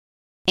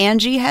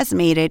Angie has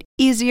made it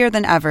easier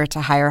than ever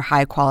to hire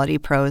high-quality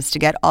pros to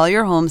get all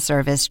your home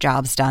service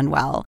jobs done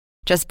well.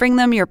 Just bring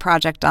them your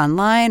project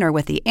online or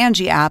with the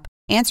Angie app,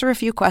 answer a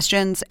few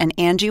questions, and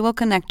Angie will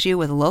connect you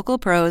with local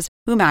pros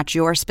who match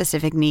your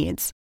specific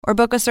needs. Or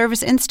book a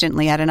service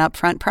instantly at an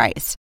upfront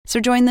price. So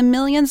join the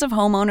millions of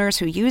homeowners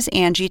who use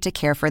Angie to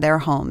care for their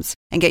homes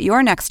and get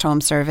your next home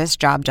service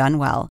job done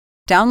well.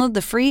 Download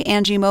the free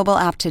Angie mobile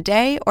app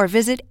today or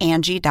visit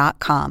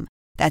Angie.com.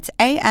 That's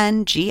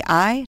ANGI.com.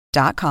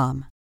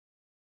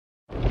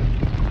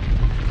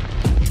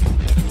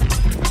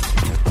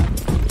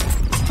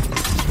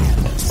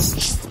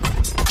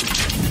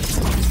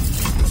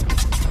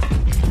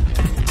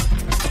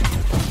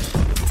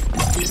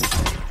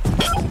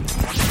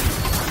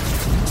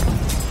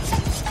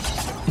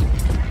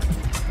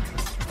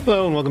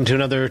 Hello and welcome to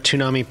another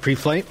Toonami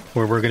Pre-Flight,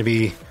 where we're going to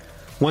be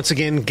once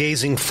again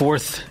gazing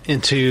forth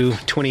into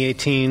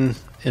 2018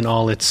 and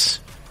all its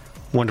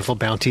wonderful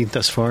bounty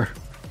thus far.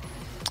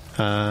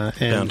 And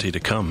bounty to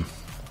come.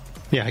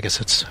 Yeah, I guess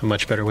that's a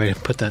much better way to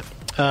put that.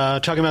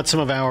 Talking about some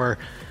of our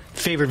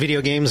favorite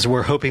video games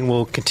we're hoping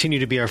will continue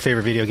to be our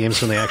favorite video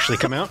games when they actually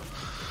come out.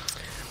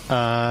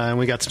 And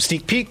we got some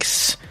sneak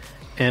peeks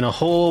and a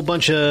whole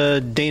bunch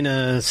of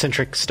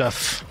Dana-centric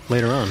stuff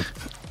later on.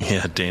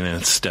 Yeah,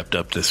 Dana stepped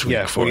up this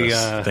week for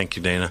us. Thank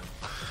you, Dana.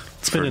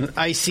 It's been an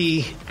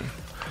icy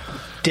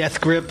death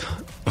grip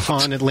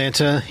on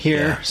Atlanta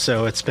here,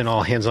 so it's been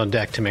all hands on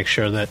deck to make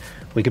sure that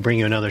we could bring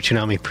you another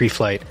Toonami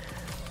Pre-Flight.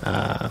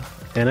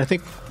 And I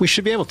think we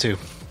should be able to.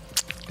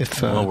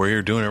 Well, we're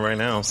here doing it right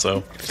now,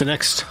 so if the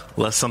next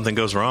unless something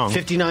goes wrong,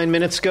 59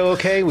 minutes go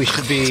okay, we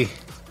should be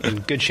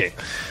in good shape.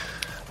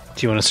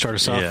 Do you want to start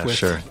us off? Yeah, with?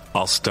 Sure.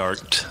 I'll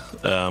start.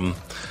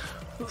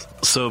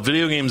 So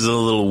video games are a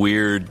little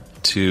weird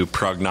to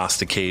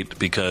prognosticate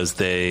because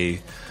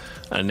they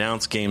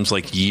announce games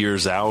like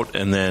years out,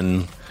 and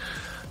then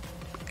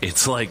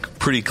it's like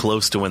pretty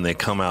close to when they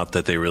come out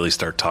that they really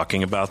start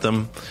talking about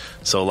them.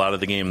 So a lot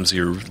of the games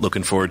you're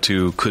looking forward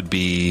to could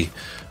be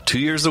 2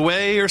 years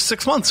away or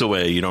 6 months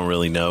away. You don't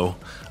really know,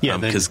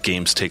 because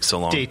games take so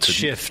long. Dates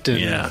shift.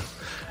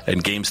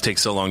 And games take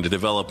so long to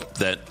develop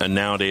that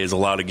nowadays a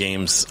lot of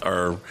games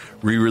are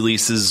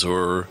re-releases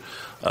or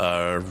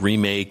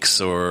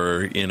remakes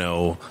or,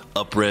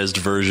 up-resed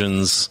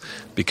versions,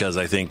 because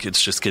I think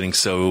it's just getting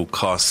so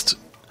cost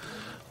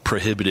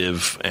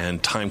prohibitive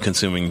and time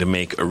consuming to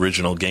make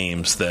original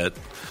games that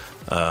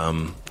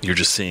you're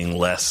just seeing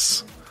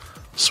less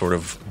sort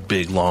of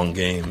big long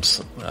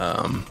games.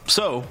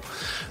 So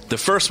the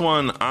first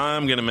one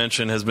I'm going to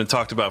mention has been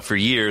talked about for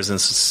years, and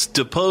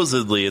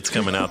supposedly it's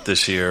coming out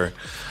this year.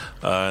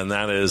 And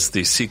that is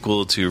the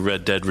sequel to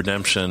Red Dead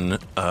Redemption,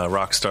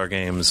 Rockstar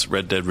Games,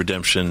 Red Dead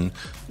Redemption,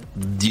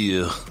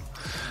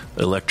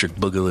 Electric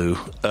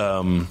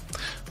Boogaloo.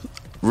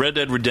 Red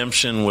Dead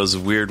Redemption was a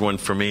weird one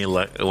for me.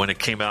 Like, when it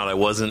came out, I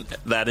wasn't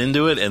that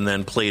into it, and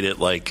then played it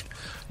like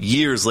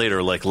years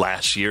later, like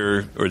last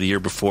year or the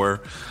year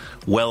before,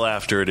 well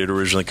after it had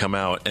originally come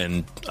out,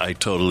 and I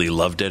totally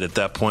loved it at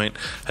that point.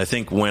 I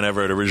think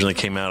whenever it originally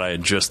came out, I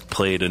had just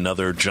played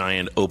another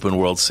giant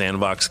open-world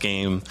sandbox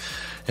game,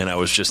 and I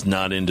was just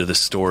not into the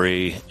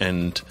story.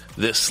 And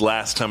this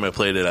last time I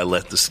played it, I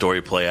let the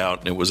story play out,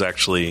 and it was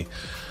actually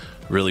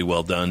really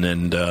well done.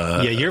 And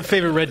your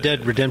favorite Red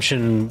Dead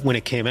Redemption when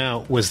it came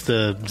out was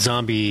the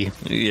zombie.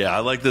 Yeah, I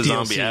like the DLC.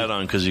 Zombie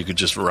add-on because you could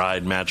just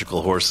ride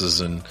magical horses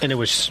and it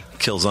was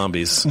kill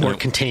zombies. More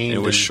contained. It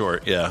was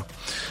short, yeah.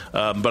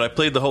 But I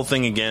played the whole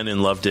thing again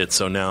and loved it.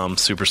 So now I'm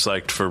super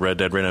psyched for Red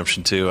Dead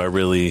Redemption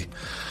 2.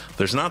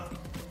 There's not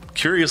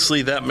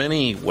curiously that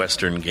many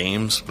Western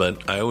games,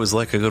 but I always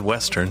like a good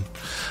Western.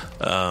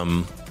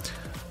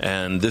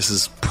 And this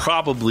is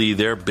probably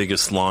their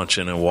biggest launch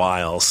in a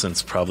while,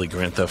 since probably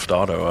Grand Theft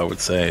Auto, I would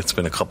say. It's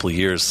been a couple of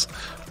years.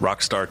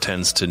 Rockstar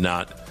tends to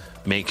not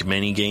make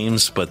many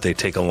games, but they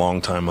take a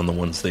long time on the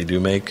ones they do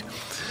make.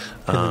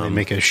 And they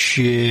make a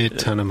shit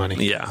ton of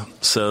money. Yeah.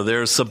 So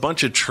there's a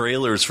bunch of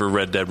trailers for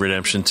Red Dead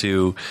Redemption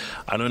 2.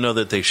 I don't know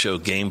that they show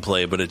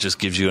gameplay, but it just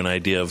gives you an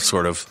idea of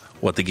sort of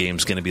what the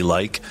game's going to be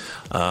like.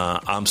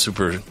 I'm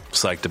super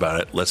psyched about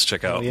it. Let's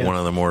check out one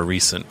of the more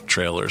recent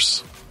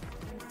trailers.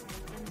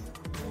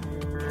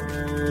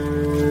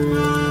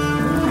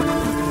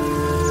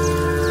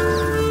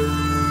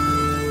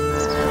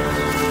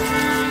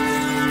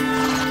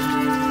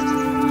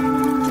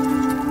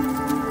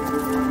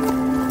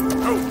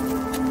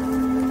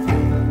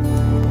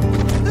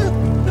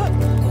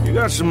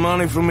 Got some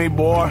money for me,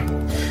 boy?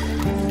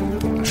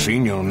 I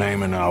seen your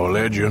name in our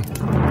ledger.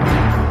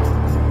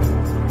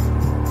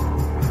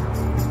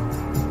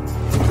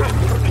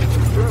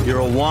 You're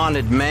a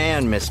wanted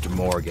man, Mr.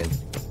 Morgan.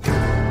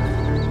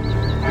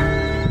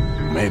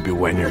 Maybe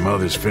when your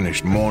mother's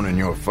finished mourning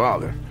your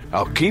father,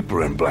 I'll keep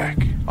her in black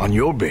on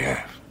your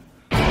behalf.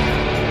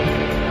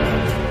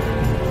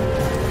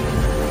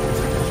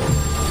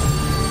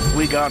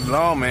 We got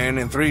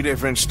lawmen in 3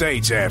 different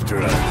states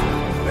after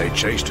us. They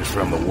chased us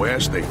from the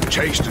west. They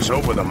chased us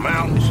over the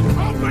mountains.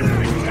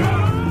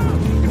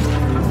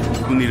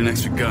 We'll need an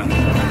extra gun.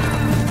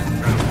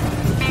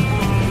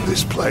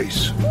 this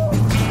place.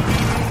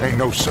 Ain't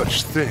no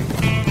such thing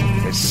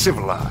as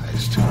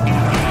civilized.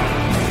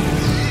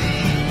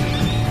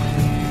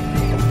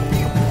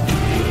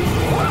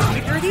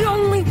 You're the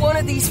only one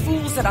of these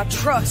fools that I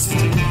trust.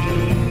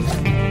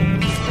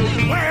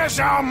 Where's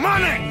our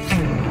money?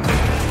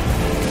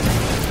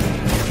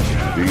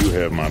 Do you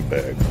have my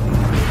bag?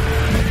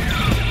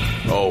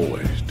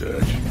 Always,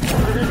 Dutch.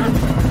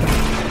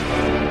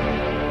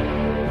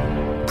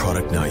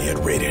 Product not yet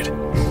rated.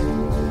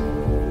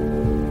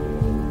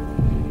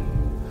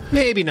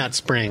 Maybe not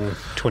spring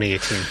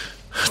 2018.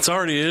 It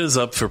already is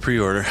up for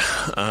pre-order.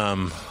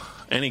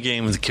 Any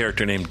game with a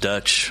character named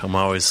Dutch, I'm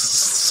always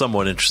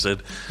somewhat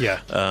interested.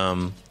 Yeah.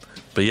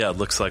 But yeah, it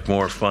looks like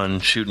more fun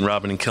shooting,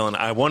 robbing, and killing.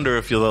 I wonder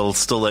if they'll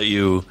still let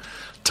you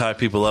tie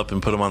people up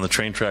and put them on the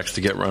train tracks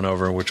to get run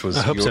over, which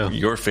was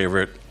your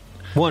favorite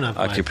one of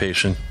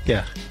occupation. Mine.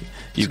 Yeah.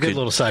 It's a good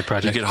little side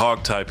project. You could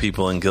hog tie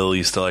people, and Gil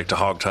used to like to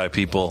hog tie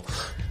people.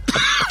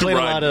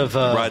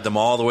 Ride them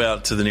all the way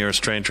out to the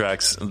nearest train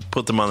tracks,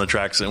 put them on the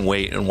tracks, and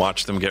wait and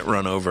watch them get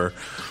run over.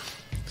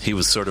 He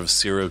was sort of a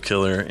serial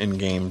killer in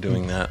game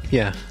doing that.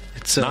 Yeah,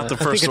 it's not the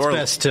first. I think it's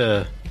best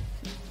to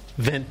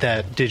vent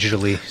that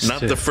digitally. Not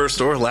the first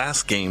or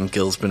last game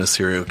Gil's been a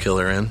serial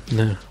killer in.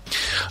 No.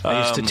 I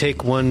used to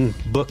take one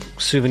book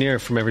souvenir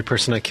from every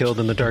person I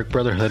killed in the Dark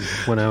Brotherhood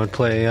when I would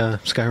play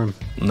Skyrim.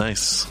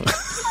 Nice.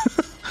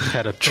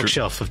 Had a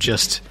bookshelf of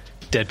just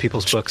dead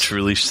people's books.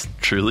 Truly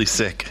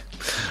sick.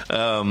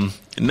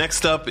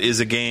 Next up is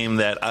a game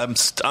that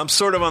I'm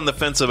sort of on the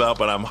fence about,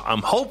 but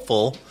I'm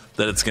hopeful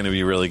that it's going to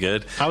be really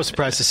good. I was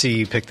surprised to see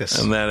you pick this.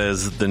 And that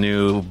is the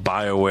new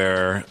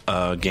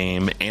BioWare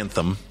game,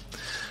 Anthem,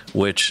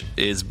 which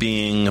is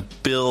being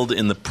billed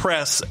in the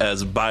press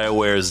as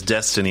BioWare's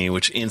Destiny,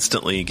 which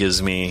instantly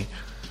gives me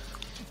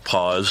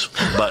pause.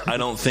 But I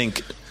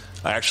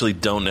actually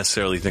don't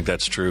necessarily think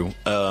that's true.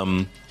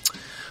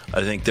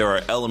 I think there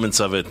are elements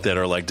of it that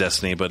are like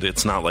Destiny, but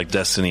it's not like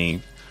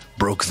Destiny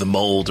broke the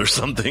mold or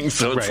something.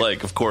 So it's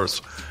like, of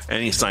course,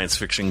 any science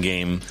fiction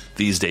game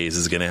these days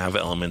is going to have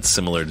elements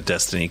similar to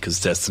Destiny,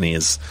 because Destiny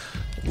is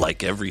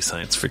like every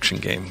science fiction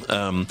game.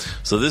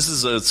 So this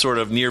is a sort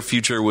of near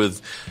future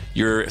with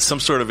you're some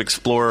sort of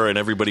explorer and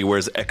everybody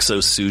wears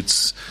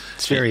exosuits.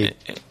 It's very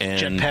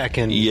jetpack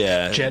and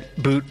jet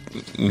boot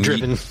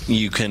driven.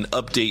 You can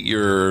update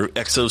your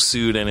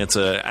exosuit, and it's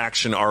an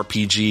action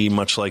RPG,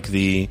 much like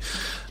the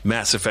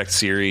Mass Effect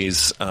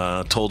series,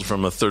 told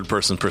from a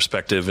third-person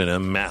perspective in a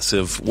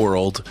massive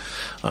world.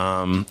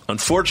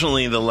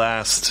 Unfortunately, the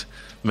last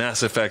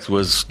Mass Effect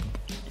was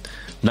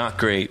not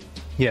great.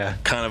 Yeah,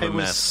 kind of a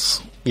mess.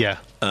 Yeah.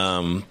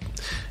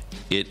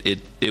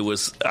 It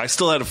was. I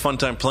still had a fun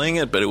time playing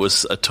it, but it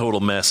was a total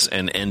mess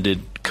and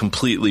ended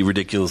completely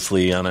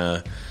ridiculously on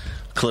a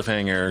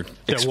cliffhanger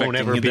that won't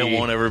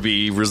ever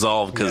be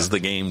resolved because the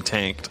game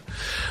tanked.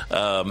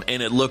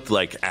 And it looked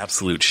like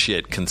absolute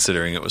shit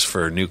considering it was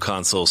for a new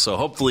console. So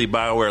hopefully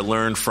BioWare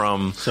learned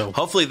from.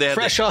 Hopefully they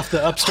had off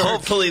the upstart.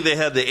 Hopefully they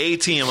had the A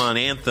team on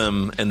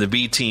Anthem and the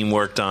B team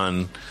worked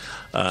on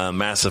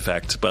Mass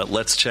Effect. But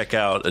let's check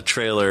out a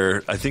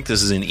trailer. I think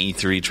this is an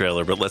E3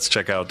 trailer, but let's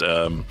check out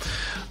one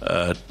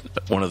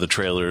of the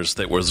trailers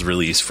that was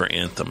released for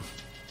Anthem.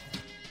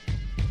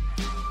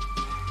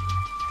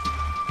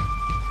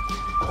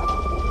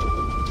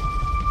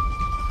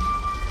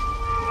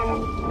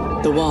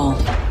 The wall.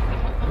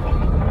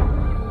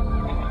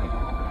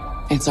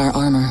 It's our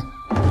armor.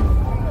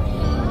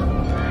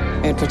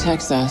 It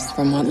protects us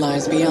from what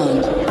lies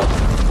beyond.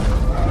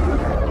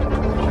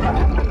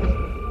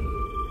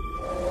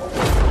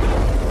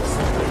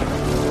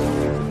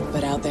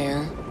 But out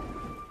there,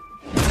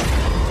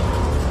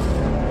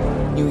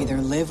 you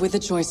either live with the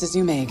choices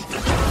you make,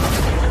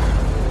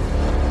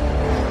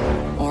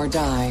 or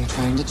die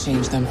trying to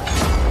change them.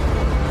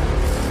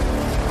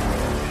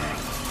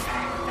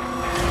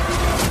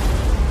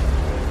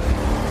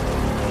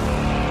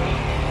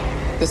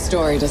 The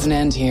story doesn't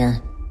end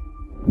here.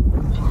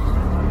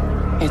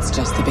 It's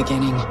just the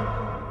beginning.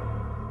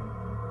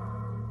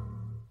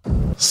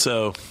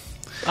 So,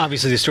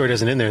 obviously the story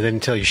doesn't end there. They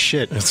didn't tell you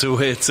shit. It's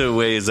a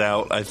ways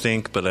out, I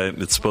think, but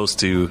it's supposed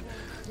to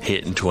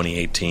hit in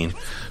 2018.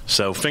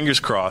 So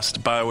fingers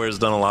crossed. BioWare's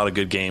done a lot of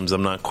good games.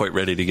 I'm not quite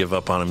ready to give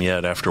up on them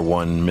yet after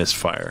one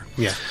misfire.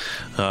 Yeah.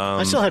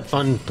 I still had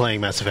fun playing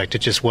Mass Effect.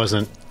 It just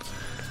wasn't...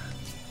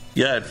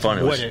 Yeah, I had fun.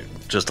 It was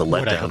just a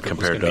letdown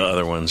compared to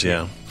other ones,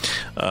 yeah.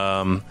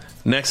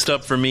 Next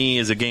up for me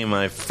is a game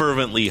I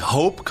fervently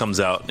hope comes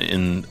out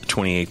in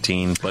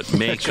 2018, but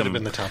may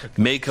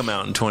come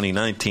out in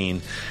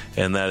 2019,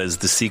 and that is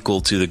the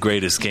sequel to the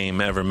greatest game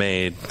ever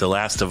made, The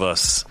Last of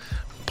Us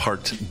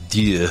Part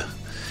 2.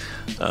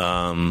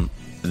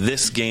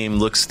 This game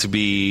looks to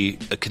be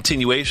a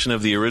continuation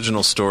of the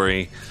original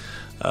story,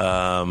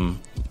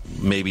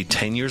 maybe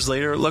 10 years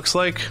later, it looks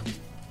like.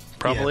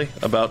 Probably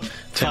about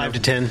 5 to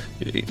 10.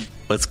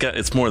 It's got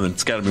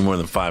to be more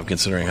than 5,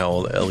 considering how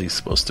old Ellie's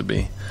supposed to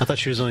be. I thought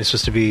she was only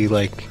supposed to be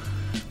like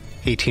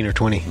 18 or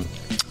 20.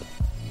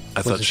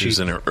 I thought she was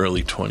in her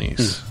early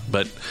 20s.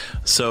 But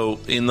so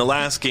in the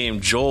last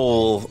game,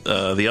 Joel,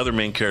 the other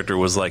main character,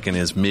 was like in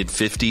his mid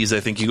 50s, I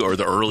think, or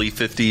the early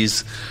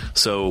 50s.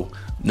 So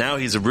now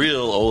he's a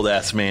real old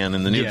ass man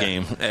in the new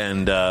game.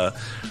 And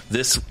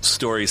this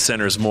story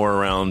centers more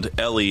around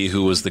Ellie,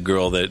 who was the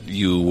girl that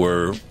you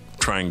were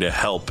trying to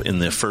help in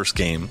the first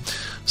game.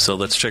 So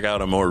let's check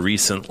out a more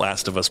recent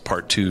Last of Us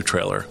Part 2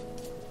 trailer.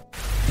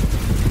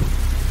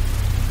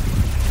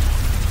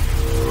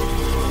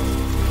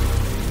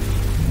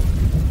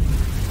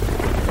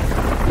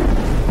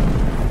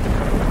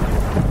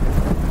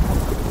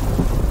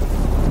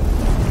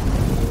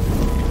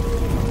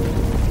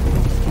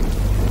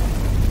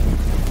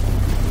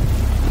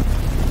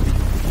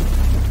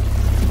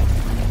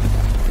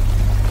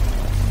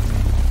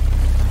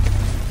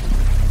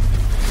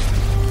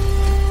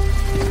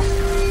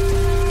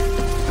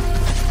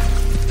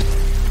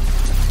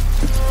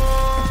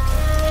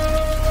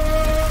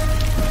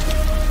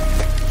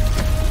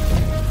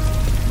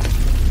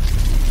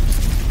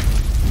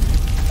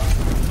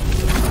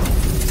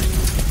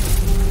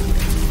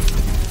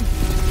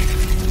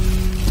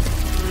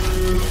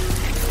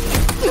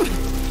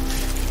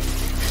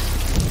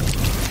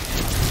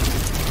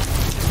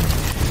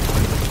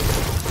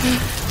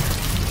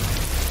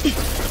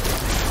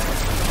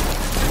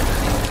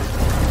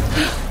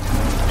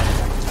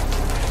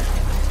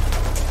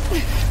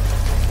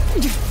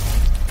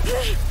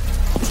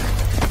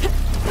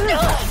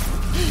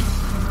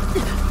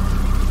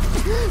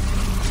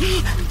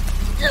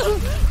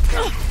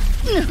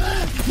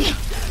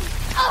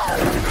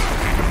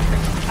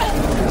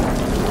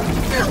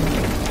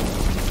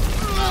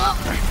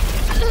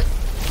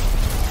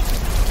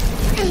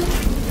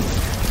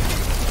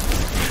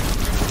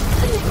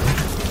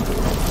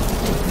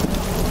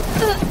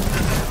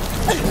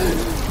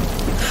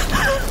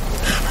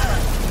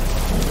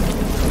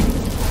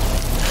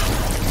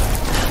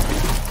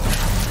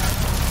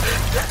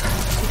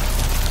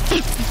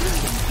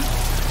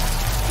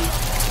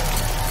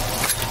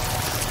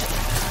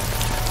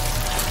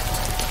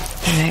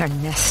 They are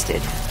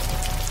nested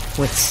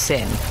with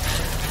sin.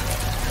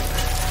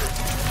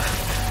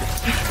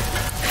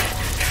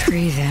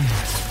 Free them,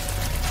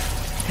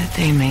 that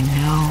they may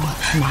know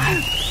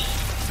my...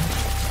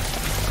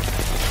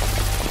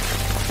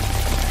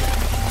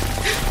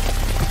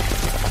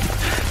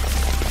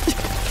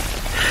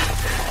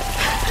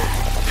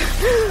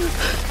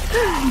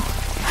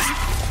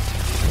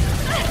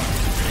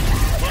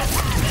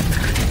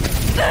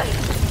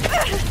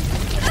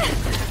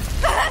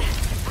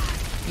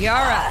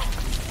 Yara!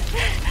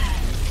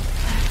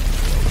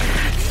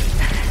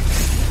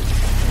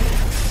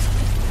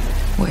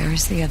 Where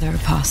is the other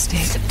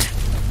apostate?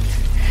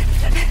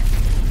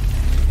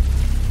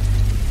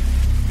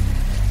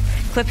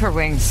 Clip her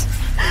wings.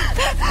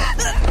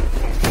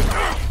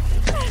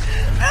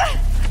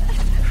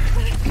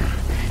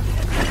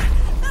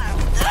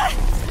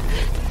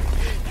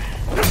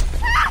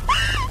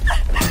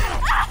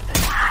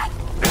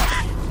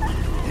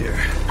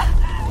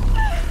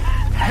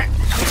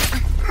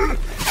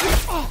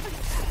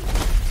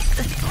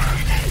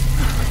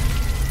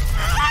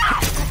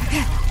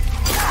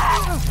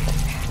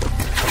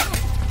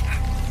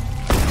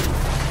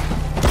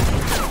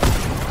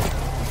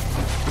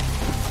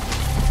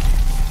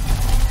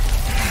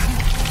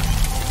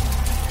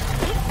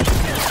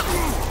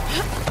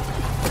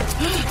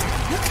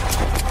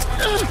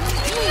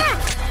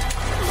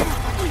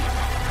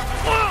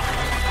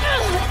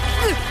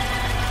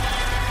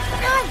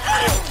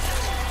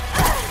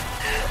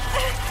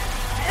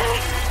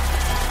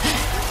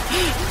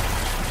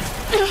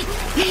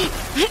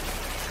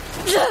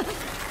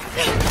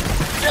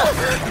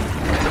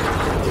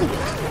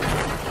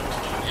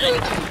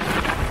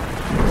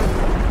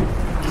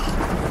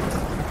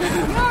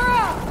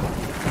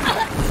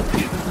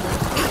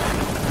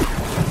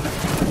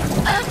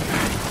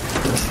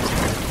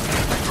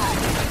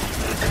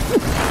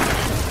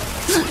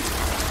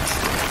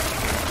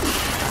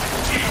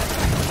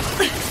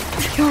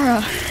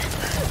 Yara.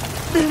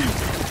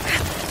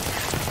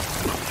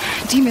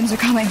 Demons are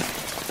coming.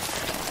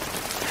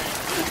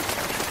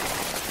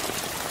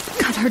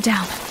 Cut her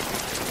down.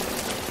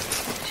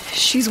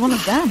 She's one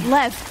of them.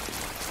 Lev.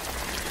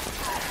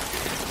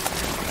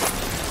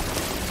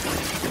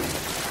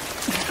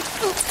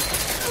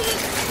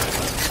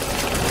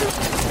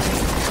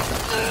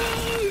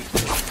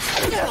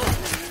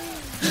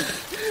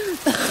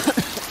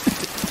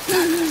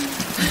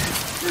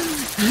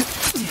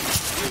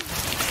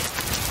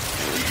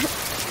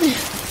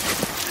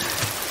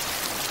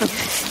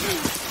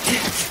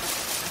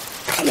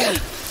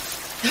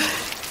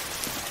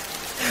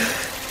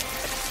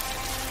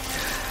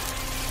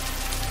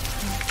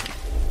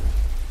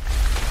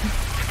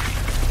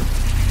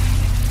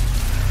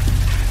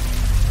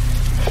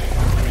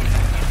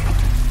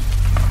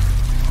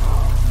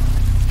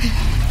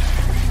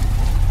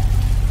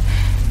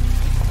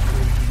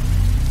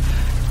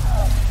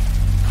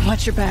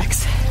 Watch your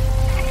backs.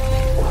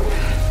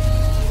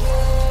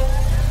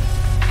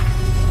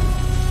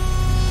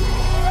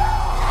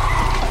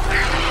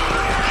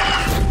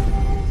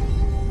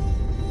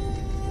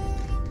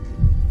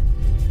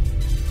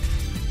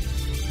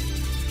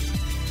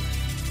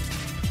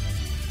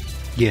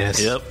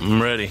 Yes. Yep,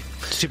 I'm ready.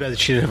 It's too bad that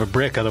she didn't have a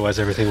brick, otherwise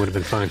everything would have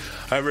been fine.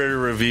 I read a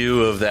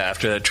review of that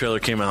after that trailer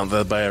came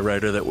out by a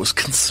writer that was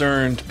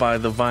concerned by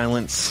the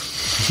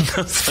violence.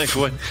 I was like,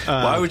 what?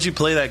 Why would you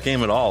play that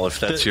game at all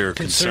if that's your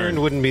concern?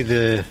 Wouldn't be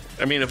the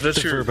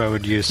if verb I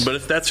would use. But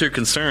if that's your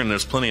concern,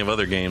 there's plenty of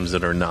other games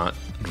that are not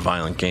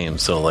violent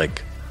games. So,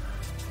 like,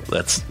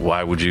 that's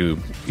why would you,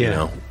 you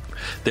know?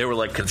 They were,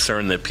 like,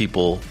 concerned that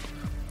people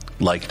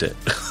liked it.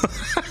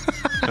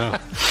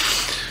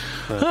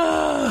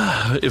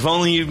 If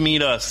only you'd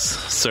meet us,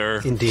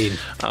 sir. Indeed.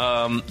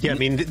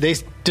 They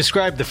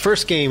described the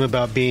first game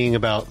about being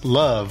about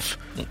love,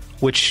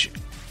 which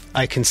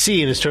I can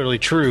see and is totally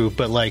true,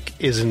 but like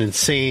is an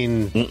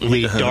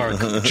insanely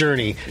dark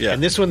journey. Yeah.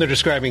 And this one they're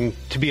describing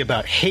to be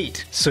about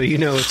hate, so you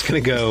know it's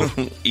going to go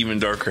even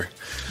darker.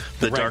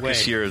 The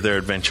darkest year of their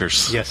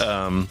adventures. Yes.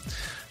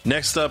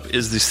 Next up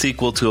is the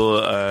sequel to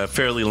a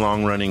fairly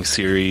long-running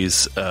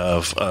series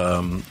of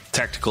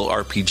tactical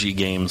RPG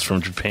games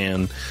from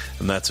Japan,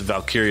 and that's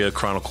Valkyria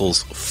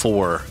Chronicles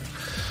 4.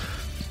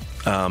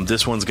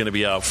 This one's going to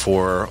be out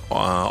for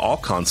all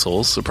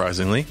consoles,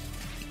 surprisingly.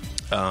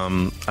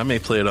 I may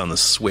play it on the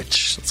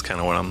Switch. That's kind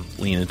of what I'm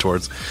leaning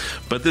towards.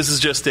 But this is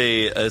just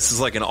this is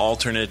like an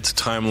alternate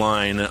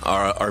timeline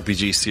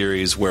RPG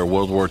series where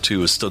World War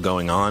II is still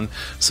going on.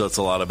 So it's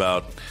a lot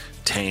about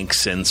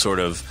tanks and sort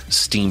of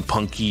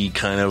steampunky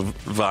kind of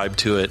vibe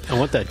to it. I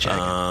want that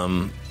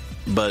jacket.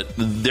 But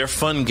they're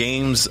fun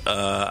games.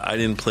 I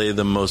didn't play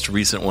the most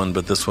recent one,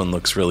 but this one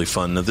looks really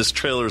fun. Now, this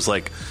trailer is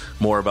like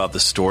more about the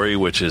story,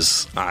 which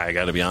is, I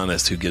got to be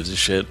honest, who gives a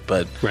shit?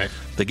 But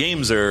the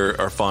games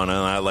are fun, and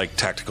I like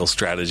tactical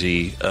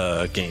strategy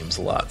games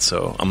a lot,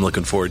 so I'm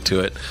looking forward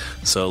to it.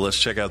 So let's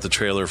check out the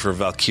trailer for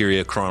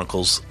Valkyria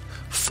Chronicles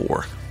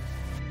 4.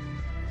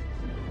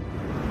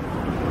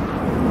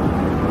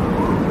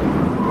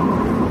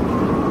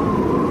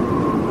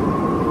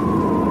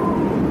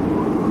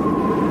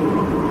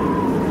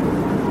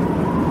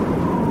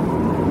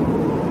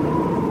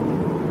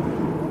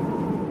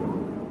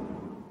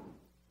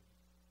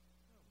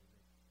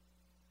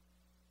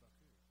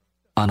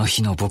あの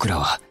日の僕ら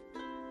は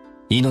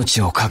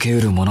命を懸け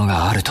うるもの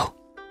があると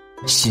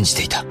信じ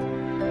ていた。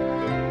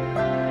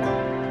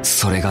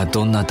それが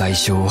どんな代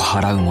償を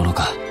払うもの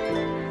か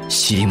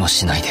知りも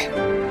しないで。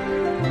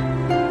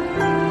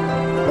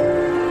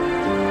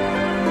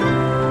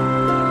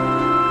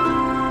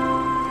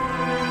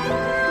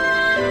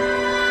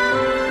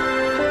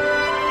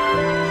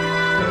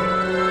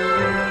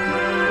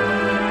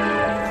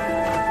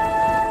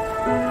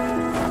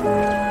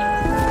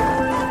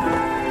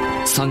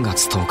3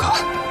月10日、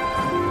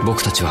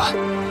僕たちは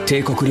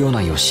帝国領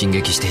内を進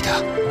撃していた。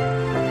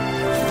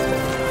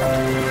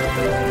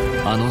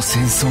あの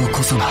戦争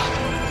こそが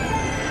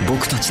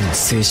僕たちの青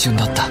春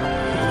だった。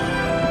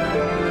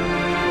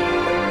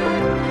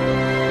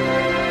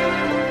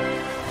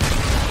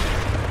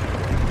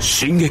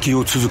進撃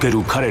を続け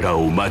る彼ら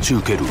を待ち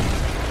受ける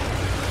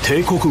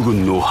帝国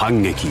軍の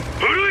反撃。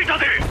奮い立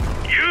て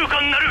勇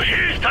敢なる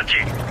兵士たち、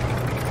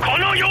こ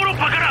のヨーロッ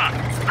パから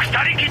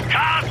腐りきっ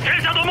た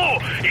戦車どもを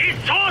一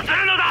掃す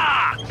るのだ。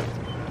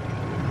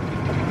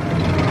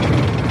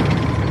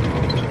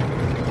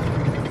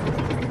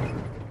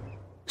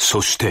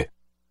そして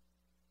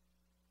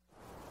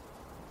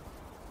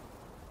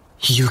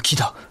雪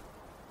だ。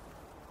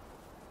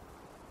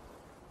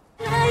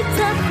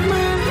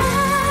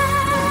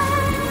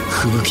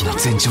吹雪の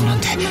前兆なん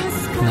て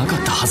なかっ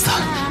たはずだ。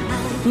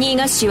逃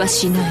がしは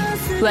しない。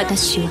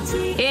私は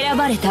選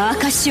ばれた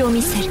証を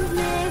見せる。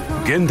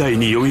現代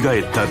に蘇っ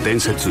た伝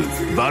説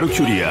バル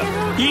キュリア。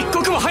一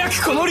刻も早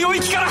くこの領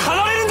域から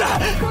離れるんだ。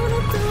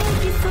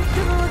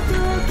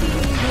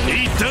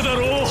言っただ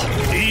ろ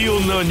う、いい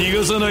女は逃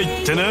がさない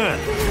ってな。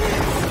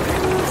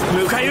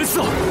迎え撃つ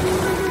ぞ。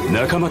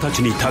仲間た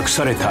ちに託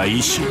された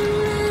意志。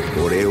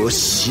俺を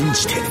信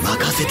じて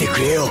任せてく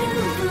れよ。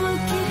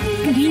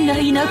みんな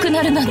いなく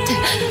なるなんて、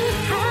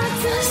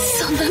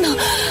そんなの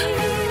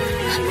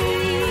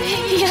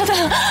嫌だ。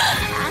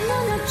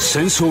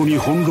戦争に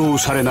翻弄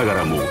されなが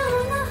らも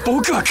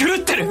僕は狂っ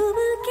てる。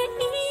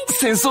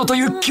戦争と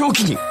いう狂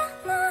気に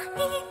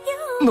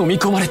飲み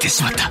込まれて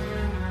しまった。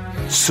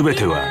全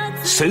ては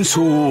戦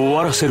争を終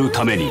わらせる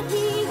ために。こ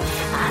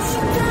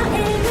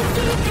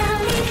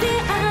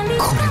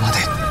れまで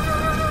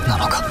な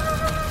のか。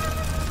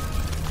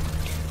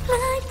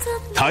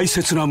大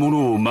切なも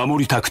のを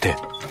守りたくて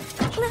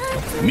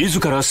自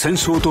ら戦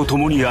争と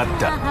共にあっ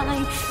た。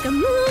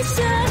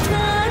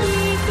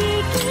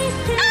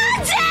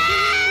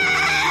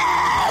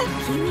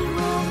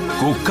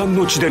極寒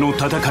の地での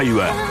戦い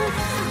は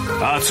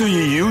熱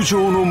い友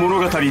情の物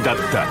語だっ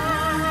た。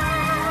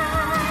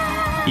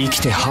生き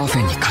てハーフ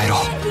ェンに帰ろう。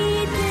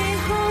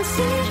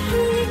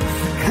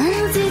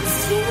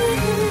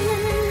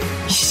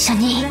一緒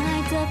にね。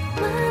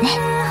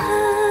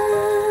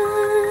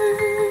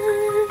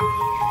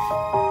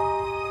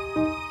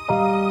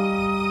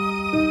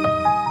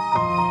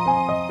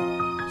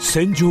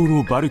戦場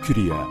のバルキ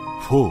ュリア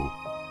4。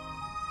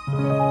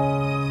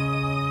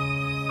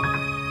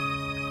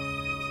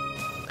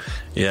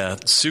Yeah,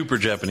 super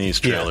Japanese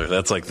trailer. Yeah.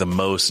 That's like the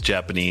most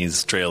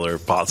Japanese trailer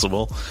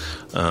possible.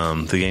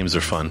 The games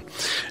are fun.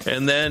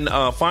 And then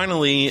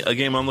finally, a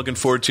game I'm looking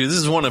forward to. This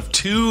is one of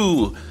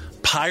 2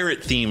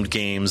 pirate-themed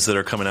games that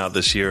are coming out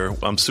this year.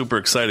 I'm super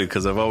excited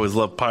because I've always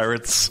loved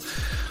pirates.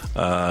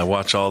 I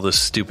watch all the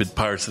stupid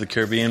Pirates of the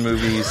Caribbean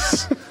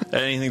movies.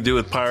 Anything to do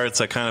with pirates,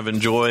 I kind of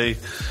enjoy.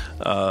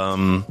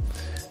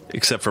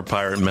 Except for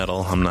Pirate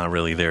Metal. I'm not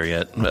really there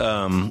yet.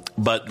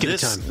 But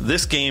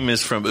this game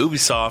is from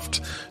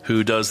Ubisoft,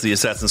 who does the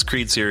Assassin's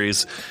Creed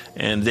series.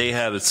 And they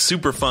had a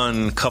super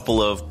fun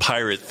couple of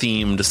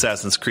pirate-themed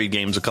Assassin's Creed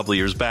games a couple of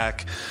years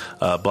back,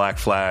 Black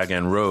Flag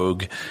and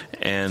Rogue.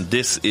 And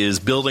this is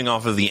building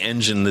off of the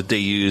engine that they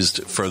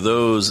used for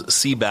those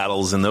sea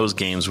battles in those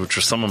games, which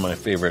are some of my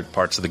favorite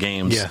parts of the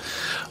games. Yeah.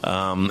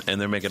 And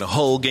they're making a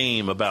whole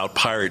game about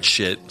pirate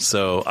shit.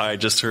 So I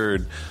just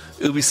heard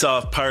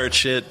Ubisoft pirate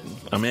shit.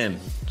 I'm in.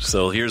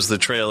 So here's the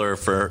trailer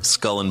for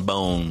Skull and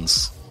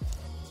Bones.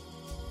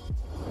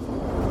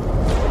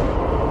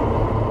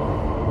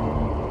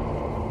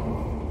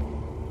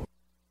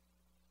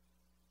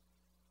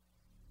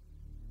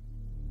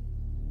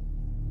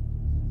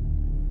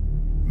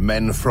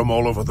 Men from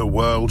all over the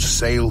world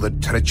sail the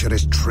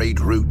treacherous trade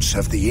routes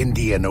of the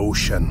Indian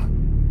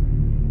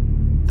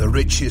Ocean. The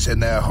riches in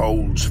their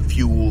holds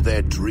fuel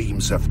their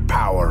dreams of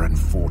power and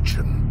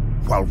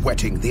fortune, while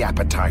whetting the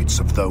appetites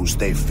of those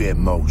they fear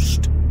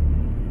most.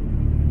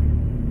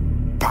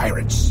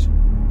 Pirates.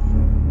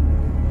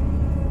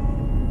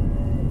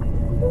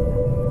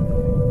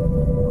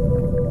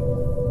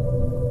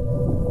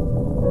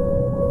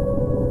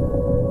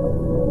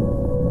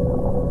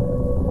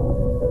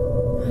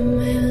 A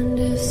man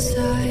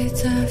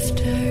decides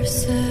after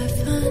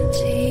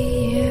 70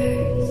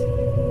 years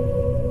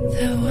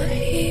that what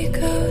he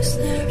goes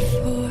there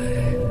for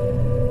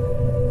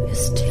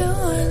is to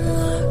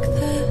unlock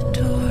the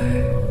door.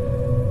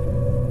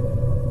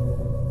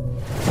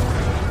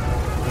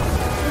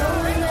 No,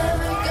 we're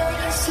never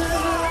gonna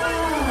survive.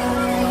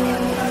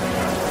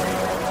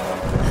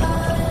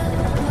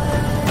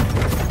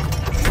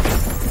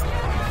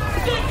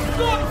 Stick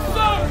stop,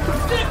 sir!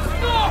 Stick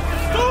stop!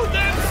 Go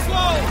damn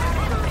slow!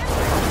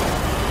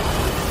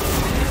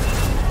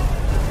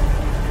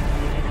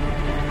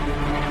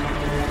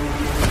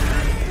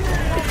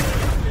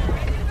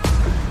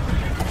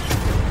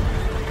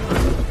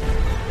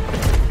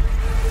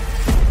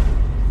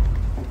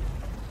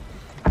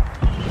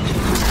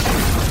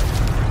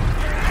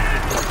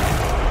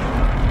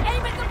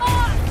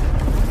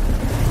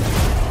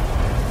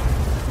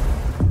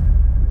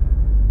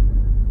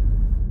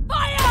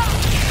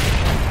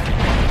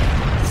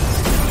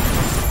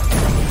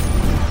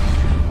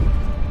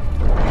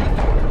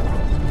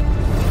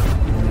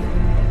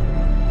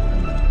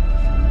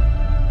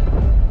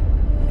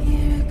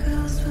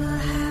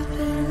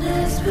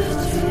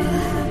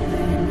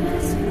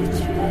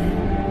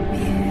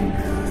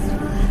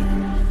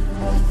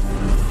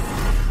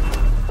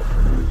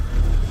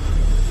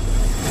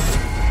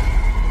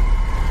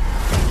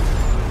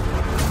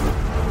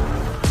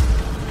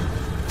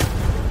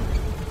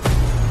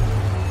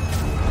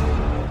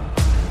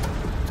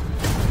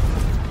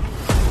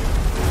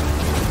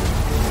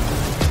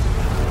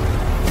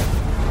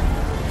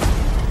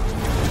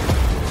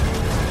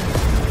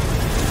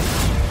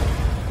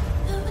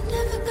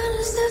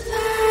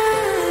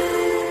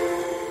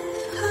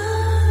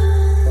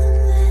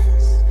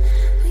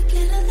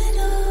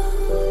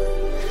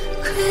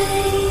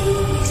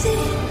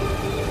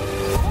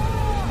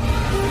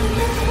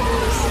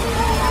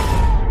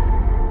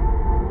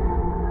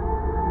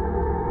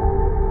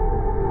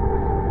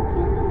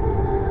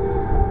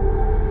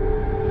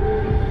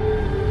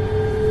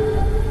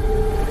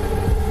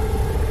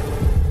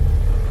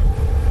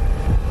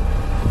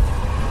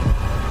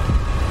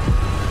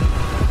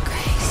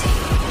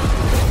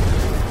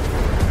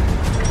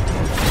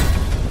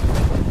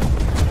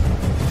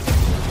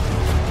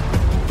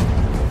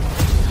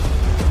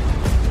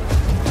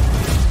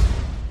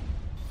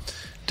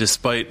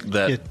 Despite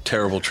that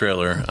terrible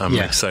trailer, I'm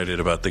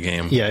excited about the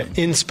game. Yeah,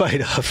 in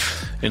spite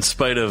of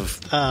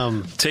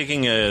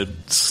taking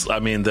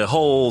the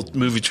whole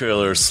movie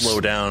trailer slow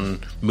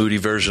down, moody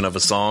version of a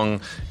song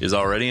is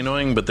already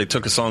annoying, but they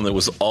took a song that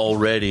was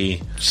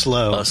already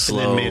slow and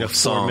then made a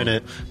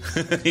 4-minute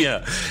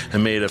yeah,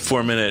 and made a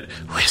 4-minute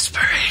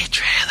whispery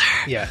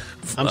trailer. Yeah,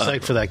 I'm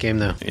psyched for that game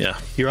though. Yeah,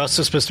 you're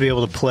also supposed to be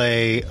able to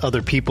play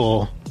other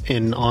people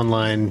in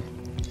online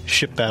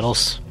ship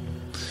battles.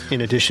 In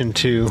addition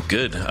to...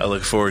 Good. I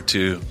look forward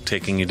to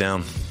taking you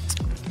down.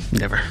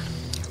 Never.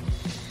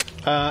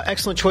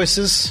 Excellent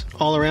choices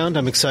all around.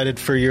 I'm excited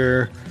for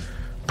your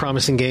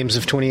promising games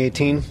of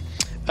 2018.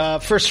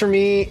 First for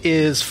me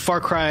is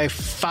Far Cry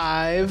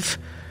 5,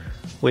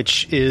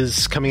 which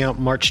is coming out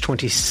March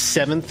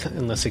 27th,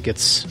 unless it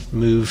gets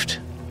moved,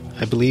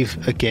 I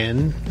believe,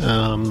 again.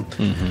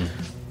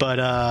 But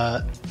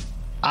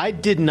I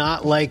did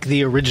not like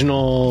the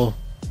original...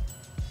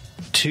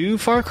 2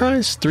 Far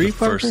Cry's? 3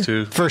 Far Cry?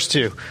 First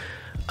two.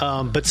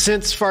 But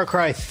since Far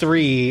Cry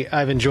 3,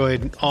 I've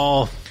enjoyed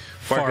all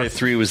Far Cry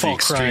 3 was the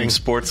extreme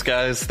sports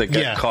guys that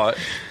got caught.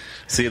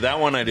 See, that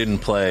one I didn't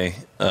play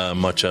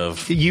much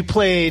of. You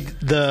played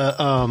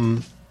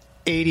the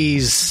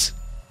 80s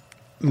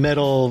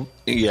metal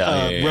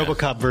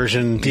RoboCop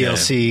version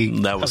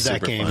DLC that was of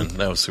that super game. fun.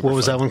 That was super What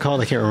was fun. that one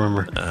called? I can't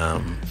remember.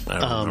 I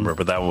don't remember,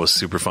 but that one was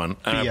super fun.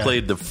 And I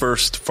played the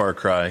first Far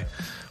Cry,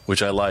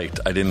 which I liked.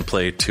 I didn't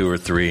play 2 or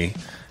 3.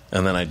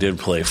 And then I did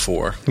play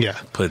 4. Yeah.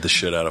 Played the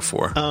shit out of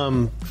 4.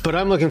 But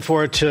I'm looking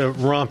forward to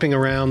romping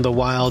around the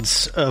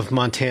wilds of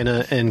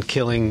Montana and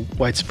killing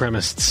white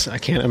supremacists. I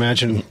can't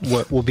imagine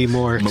what will be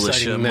more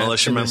exciting than that.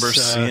 Militia members.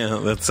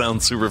 That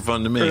sounds super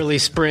fun to me. Early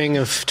spring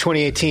of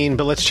 2018.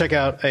 But let's check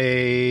out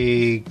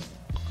a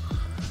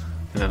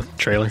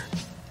trailer.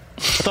 I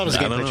thought it was a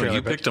gameplay trailer.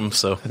 You picked them,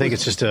 so. I think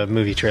it's just a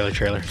movie trailer.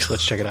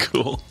 Let's check it out.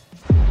 Cool.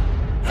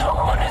 No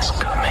one is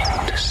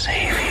coming to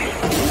save you.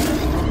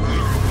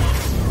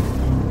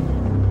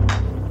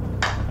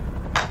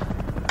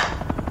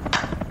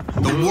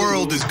 The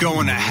world is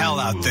going to hell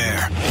out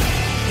there.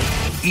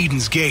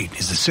 Eden's Gate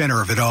is the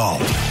center of it all.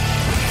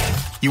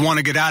 You want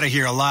to get out of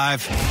here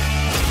alive?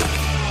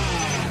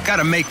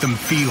 Gotta make them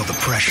feel the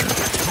pressure.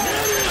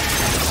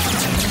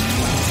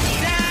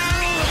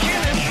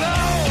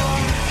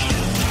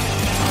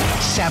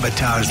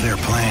 Sabotage their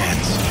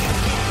plans.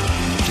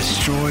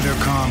 Destroy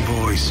their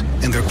convoys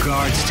and their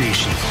guard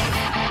stations.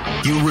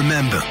 You'll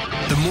remember,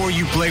 the more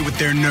you play with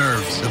their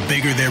nerves, the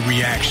bigger their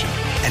reaction.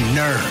 And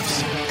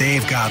nerves,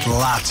 they've got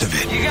lots of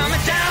it. You got me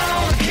down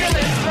on the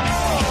killing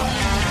floor.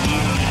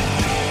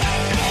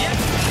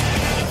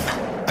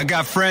 I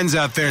got friends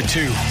out there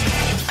too.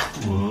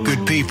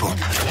 Good people.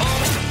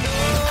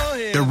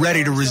 They're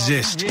ready to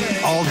resist.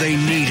 All they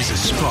need is a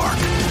spark.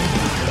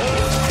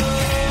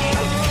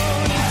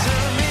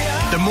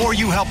 The more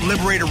you help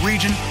liberate a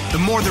region, the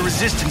more the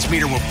resistance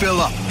meter will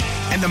fill up.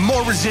 And the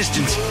more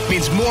resistance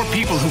means more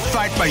people who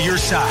fight by your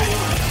side.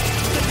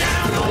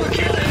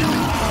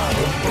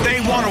 They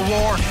want a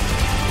war.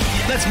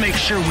 Let's make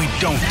sure we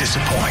don't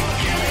disappoint.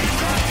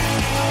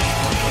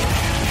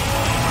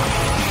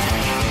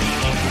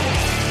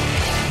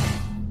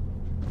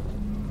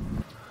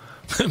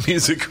 The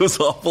music was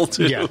awful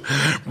too. Yeah. The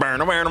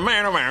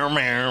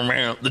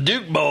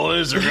Duke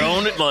boys are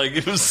going it like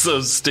it was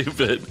so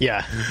stupid.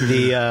 Yeah.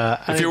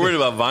 If you're worried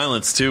about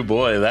violence too,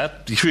 boy,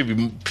 that you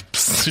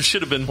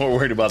should have been more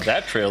worried about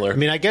that trailer. I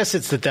mean, I guess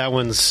it's that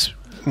one's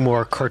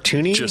more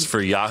cartoony, just for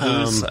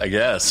yahoos, I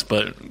guess.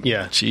 But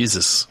yeah,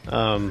 Jesus,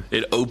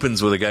 it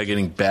opens with a guy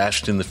getting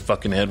bashed in the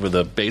fucking head with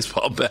a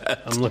baseball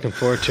bat. I'm looking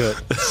forward to it.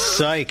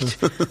 Psyched.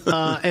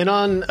 And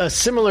on a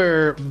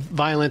similar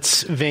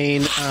violence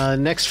vein,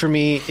 next for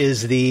me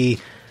is the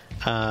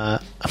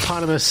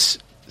eponymous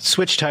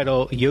Switch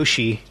title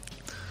Yoshi.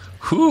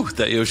 Whew,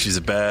 that Yoshi's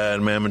a bad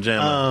mamma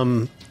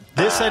jamma.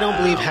 This, I don't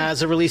believe,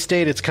 has a release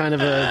date. It's kind of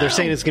they're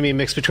saying it's going to be a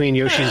mix between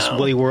Yoshi's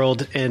Woolly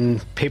World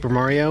and Paper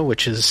Mario,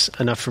 which is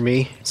enough for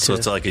me. So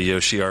it's like a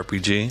Yoshi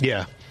RPG?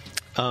 Yeah.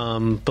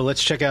 But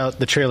let's check out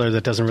the trailer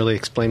that doesn't really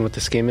explain what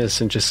this game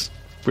is and just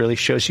really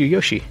shows you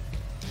Yoshi.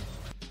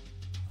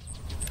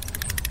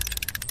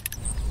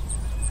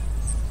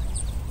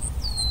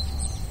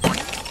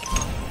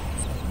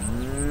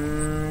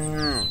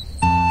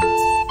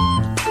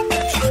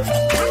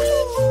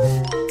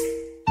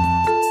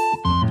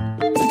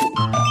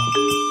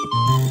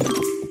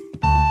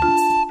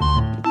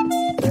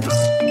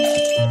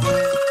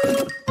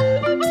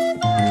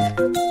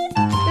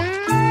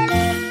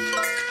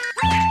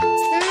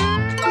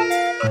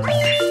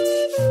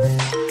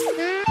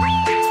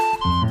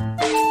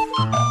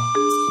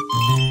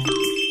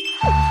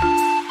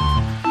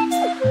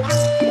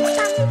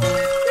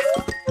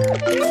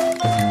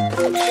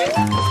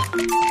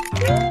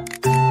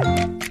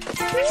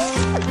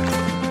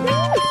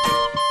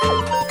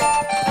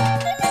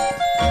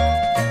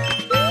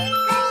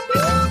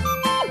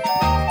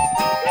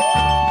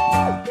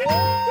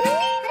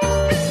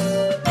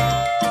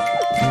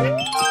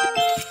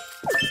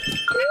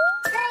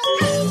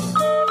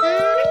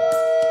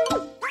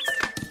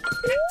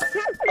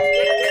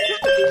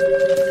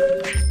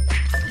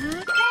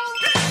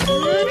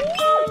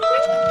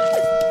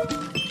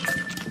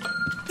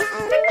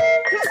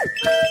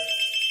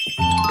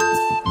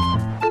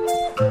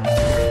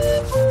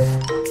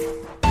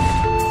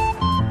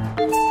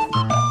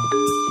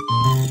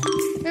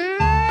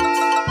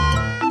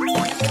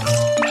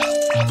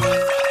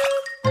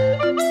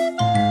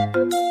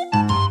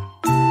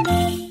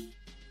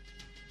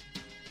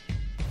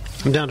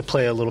 I'm down to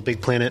play a Little Big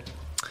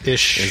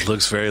Planet-ish. It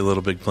looks very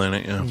Little Big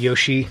Planet, yeah.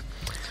 Yoshi.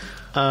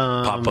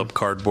 Pop-up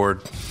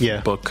cardboard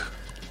book.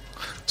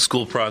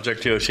 School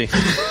project Yoshi.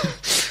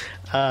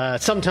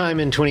 Sometime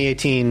in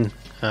 2018,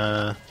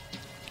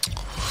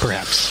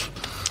 perhaps.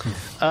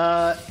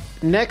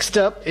 Next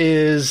up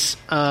is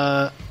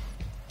a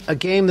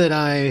game that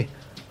I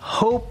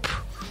hope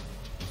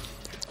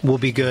will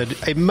be good.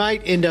 It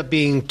might end up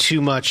being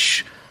too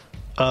much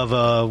of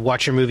a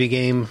watch your movie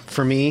game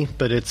for me,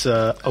 but it's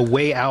a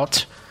way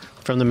out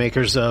from the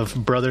makers of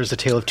Brothers: A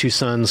Tale of Two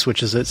Sons,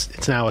 which is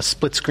it's now a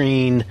split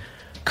screen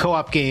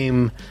co-op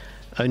game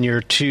and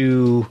you're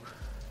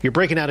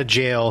breaking out of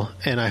jail,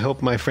 and I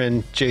hope my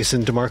friend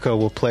Jason DeMarco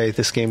will play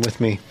this game with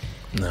me.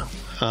 No.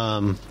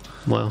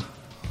 Well,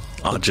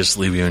 I'll just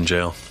leave you in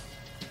jail.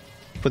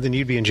 But then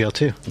you'd be in jail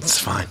too. It's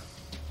fine.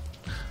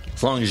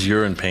 As long as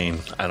you're in pain,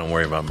 I don't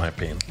worry about my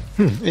pain.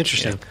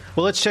 Interesting. Yeah.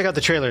 Well, let's check out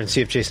the trailer and see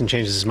if Jason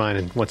changes his mind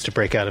and wants to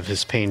break out of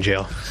his pain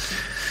jail.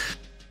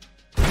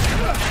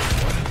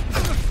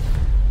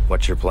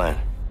 What's your plan?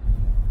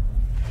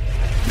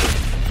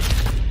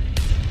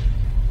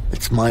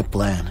 It's my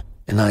plan,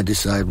 and I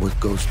decide what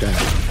goes down.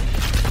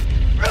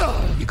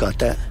 You got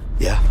that?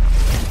 Yeah.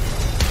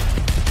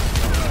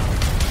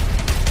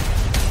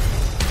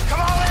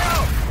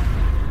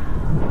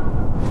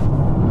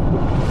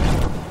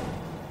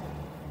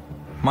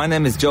 My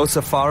name is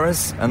Joseph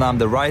Fares, and I'm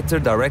the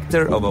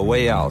writer-director of A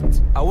Way Out.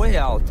 A Way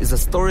Out is a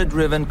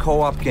story-driven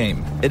co-op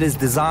game. It is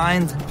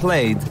designed,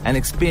 played, and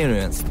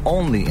experienced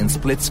only in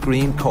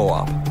split-screen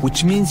co-op,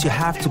 which means you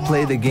have to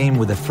play the game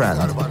with a friend,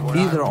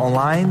 either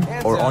online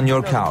or on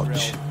your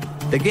couch.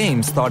 The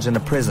game starts in a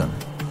prison.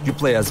 You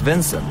play as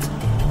Vincent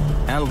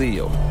and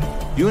Leo.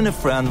 You and a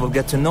friend will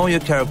get to know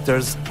your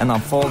characters and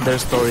unfold their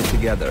story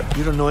together.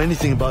 You don't know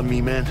anything about me,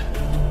 man.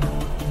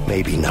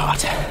 Maybe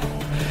not.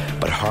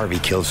 But Harvey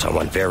killed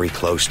someone very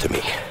close to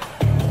me.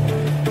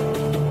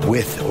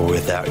 With or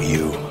without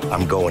you,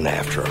 I'm going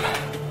after him.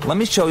 Let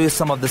me show you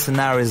some of the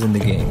scenarios in the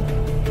game.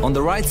 On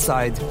the right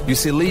side, you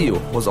see Leo,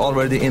 who's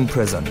already in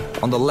prison.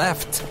 On the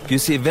left, you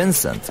see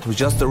Vincent, who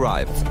just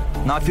arrived.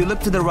 Now, if you look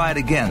to the right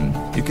again,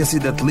 you can see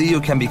that Leo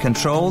can be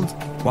controlled,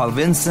 while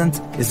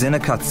Vincent is in a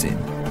cutscene.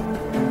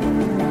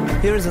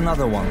 Here is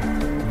another one.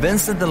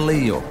 Vincent and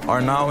Leo are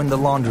now in the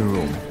laundry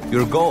room.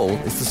 Your goal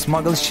is to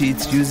smuggle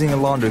sheets using a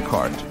laundry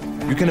cart.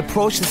 You can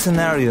approach the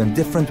scenario in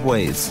different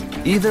ways.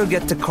 Either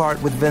get the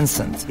cart with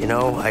Vincent. You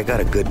know, I got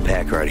a good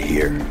pack right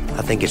here.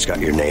 I think it's got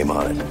your name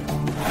on it.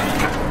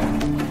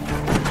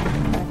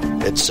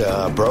 It's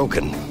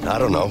broken. I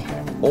don't know.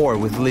 Or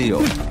with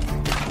Leo.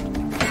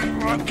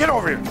 Get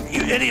over here,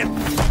 you idiot!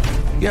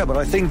 Yeah, but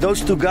I think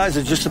those two guys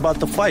are just about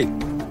to fight.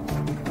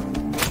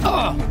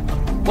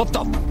 What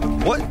the?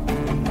 What?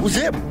 Who's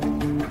him?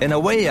 In A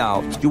Way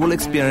Out, you will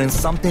experience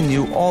something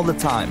new all the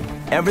time.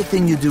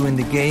 Everything you do in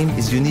the game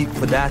is unique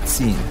for that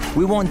scene.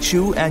 We want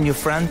you and your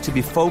friend to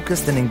be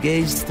focused and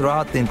engaged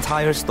throughout the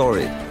entire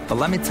story. But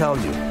let me tell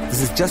you,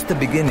 this is just the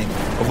beginning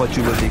of what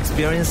you will be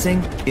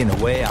experiencing in A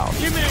Way Out.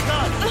 Give me a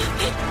gun!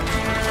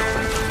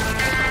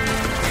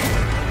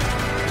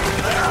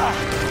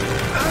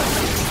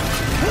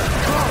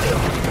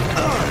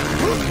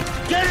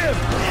 Get him!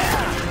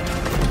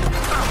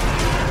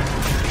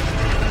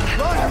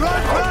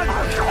 Run!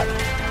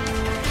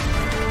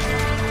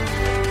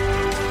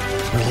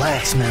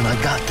 Relax, man.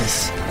 I got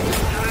this.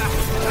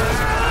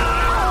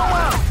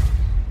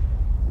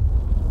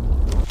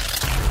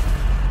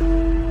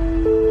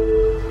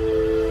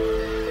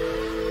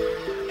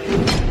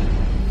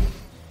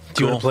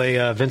 Do you want to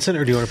play Vincent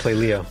or do you want to play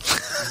Leo?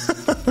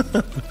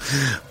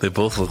 They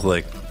both look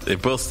like they're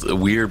both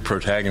weird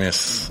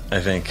protagonists. I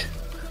think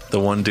the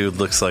one dude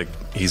looks like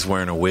he's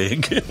wearing a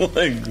wig,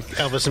 like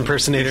Elvis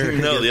impersonator.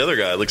 No, the other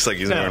guy looks like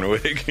he's wearing a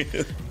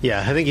wig.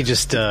 Yeah, I think he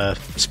just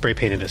spray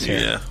painted his hair.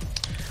 Yeah.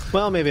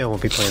 Well, maybe I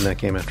won't be playing that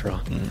game after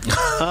all.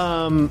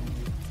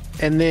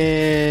 And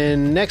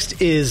then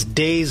next is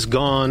Days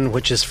Gone,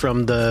 which is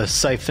from the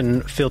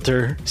Siphon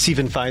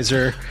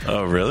Pfizer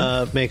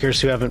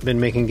makers who haven't been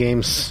making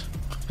games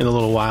in a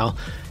little while.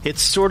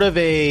 It's sort of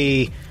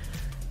a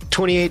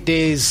 28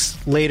 days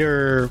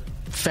later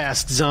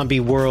fast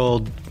zombie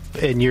world,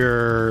 and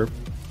you're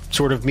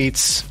sort of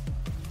meets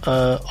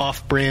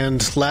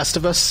off-brand Last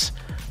of Us,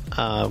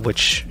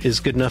 which is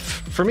good enough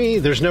for me.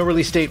 There's no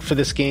release date for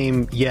this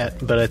game yet,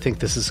 but I think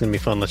this is going to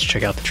be fun. Let's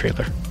check out the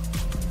trailer.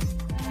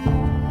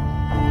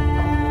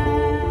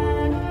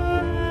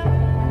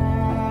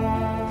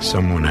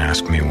 Someone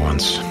asked me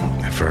once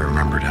if I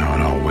remembered how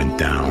it all went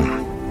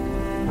down,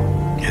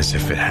 as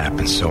if it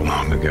happened so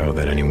long ago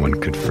that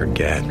anyone could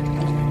forget.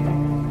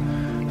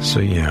 So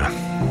yeah,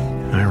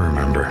 I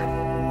remember.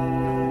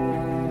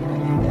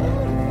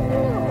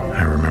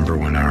 I remember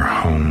when our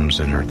homes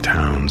and our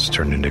towns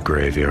turned into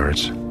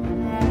graveyards,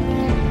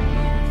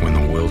 when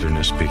the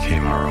wilderness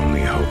became our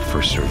only hope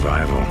for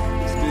survival.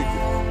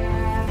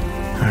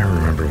 I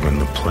remember when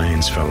the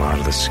planes fell out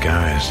of the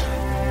skies,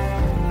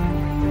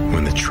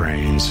 when the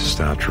trains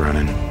stopped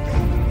running,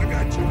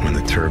 when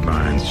the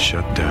turbines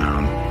shut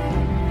down,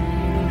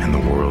 and the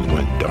world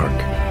went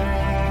dark.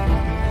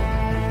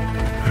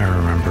 I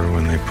remember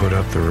when they put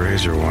up the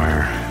razor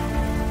wire,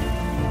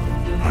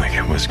 like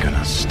it was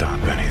gonna stop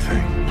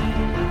anything.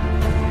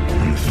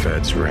 And the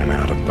feds ran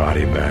out of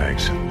body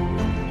bags.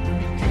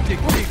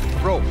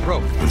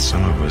 Rope. And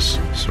some of us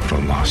sort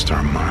of lost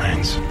our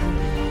minds.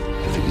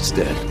 I think it's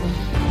dead.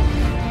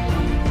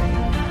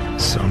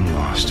 Some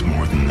lost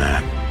more than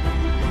that.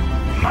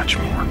 Much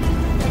more.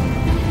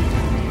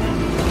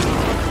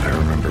 I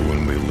remember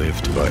when we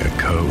lived by a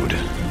code,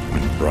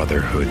 when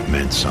brotherhood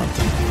meant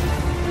something,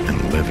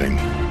 and living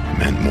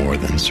meant more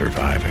than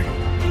surviving.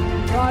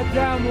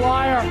 Goddamn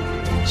liar!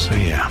 So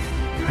yeah,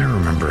 I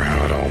remember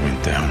how it all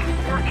went down.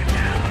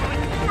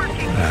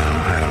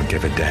 I don't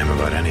give a damn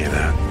about any of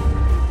that.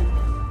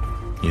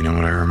 You know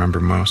what I remember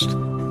most?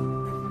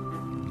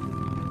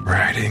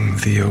 Riding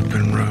the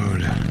open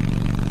road.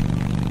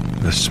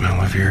 The smell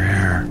of your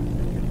hair.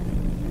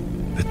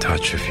 The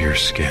touch of your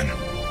skin.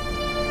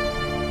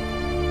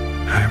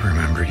 I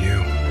remember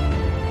you.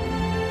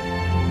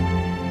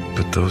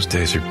 But those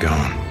days are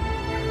gone.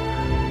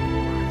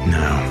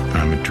 Now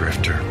I'm a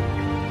drifter.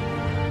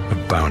 A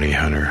bounty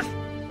hunter.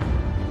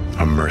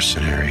 A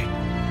mercenary.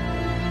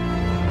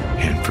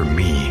 And for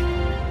me,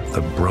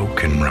 the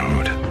broken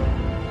road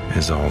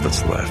is all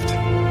that's left.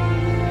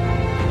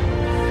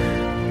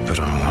 But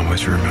I'll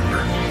always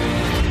remember.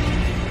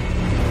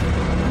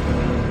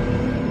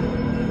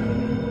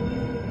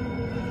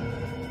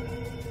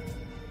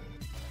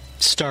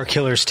 Star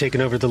Killer's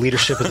taken over the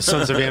leadership of the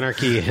Sons of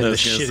Anarchy, and the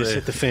shit has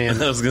hit the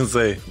fan. I was going to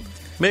say,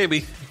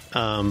 maybe. They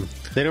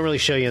don't really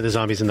show you the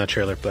zombies in that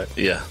trailer, but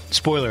yeah.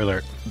 Spoiler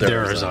alert,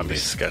 there are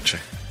zombies. Gotcha.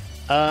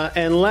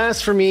 And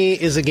last for me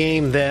is a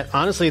game that,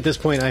 honestly, at this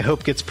point, I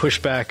hope gets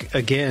pushed back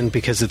again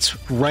because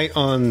it's right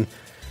on...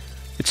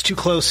 It's too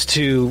close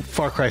to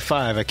Far Cry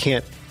 5. I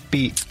can't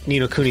beat Ni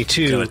no Kuni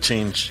 2. You gotta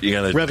change. You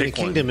gotta Revenant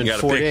pick Kingdom one. in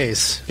 4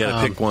 days. You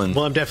gotta pick one.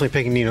 Well, I'm definitely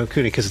picking Ni no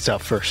Kuni because it's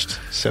out first.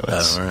 So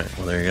it's, all right.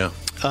 Well, there you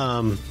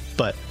go.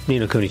 But Ni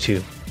no Kuni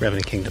 2,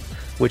 Revenant Kingdom,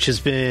 which has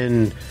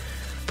been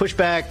pushed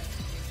back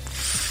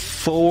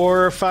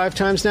 4 or 5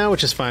 times now,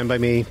 which is fine by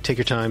me. Take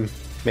your time,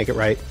 make it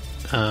right.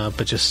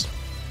 But just,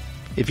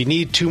 if you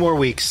need 2 more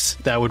weeks,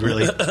 that would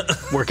really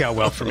work out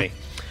well for me.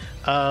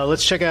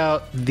 Let's check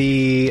out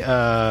the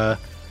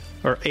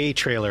a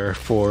trailer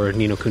for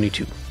Ni no Kuni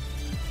 2.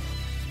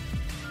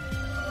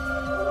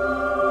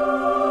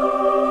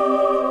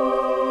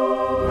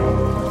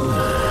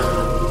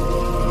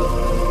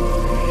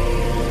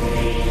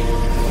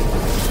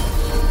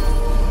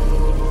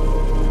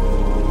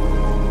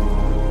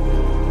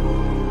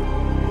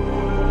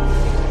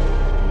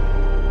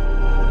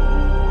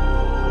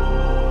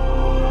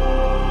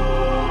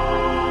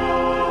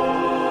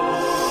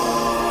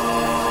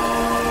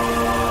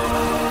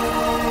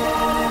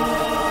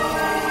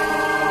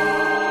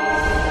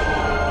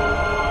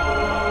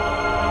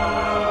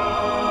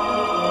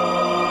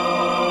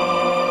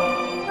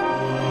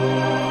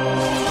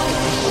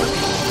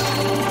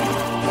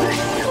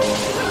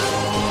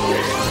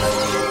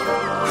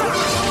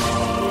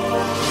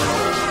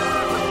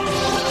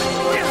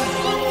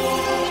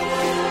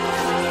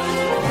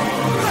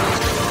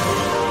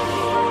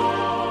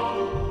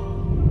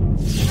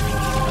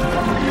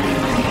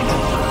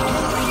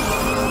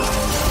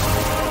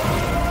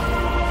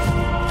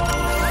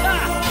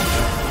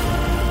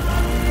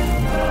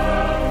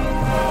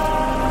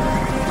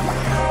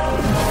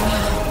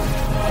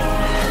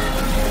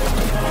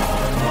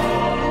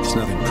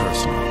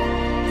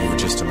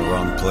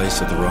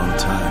 At the wrong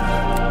time.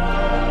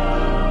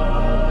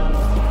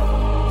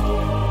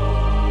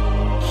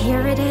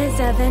 Here it is,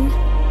 Evan.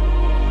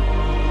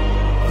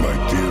 My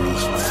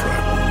dearest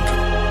friend.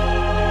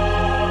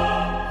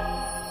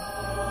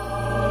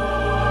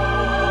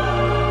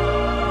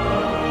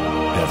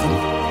 Evan.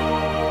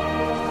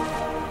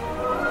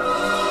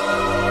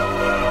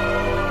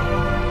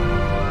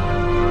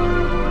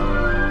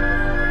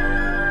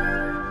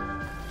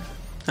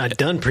 I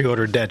done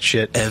pre-ordered that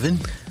shit. Evan?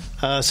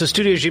 So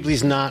Studio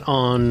Ghibli's not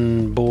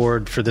on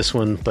board for this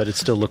one, but it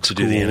still looks to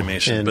cool. do the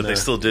animation, and, but they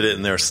still did it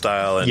in their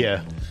style. And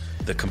yeah.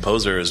 The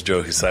composer is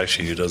Joe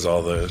Hisaishi, who does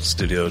all the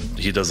studio.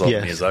 He does all the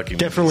Miyazaki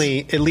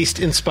definitely movies. At least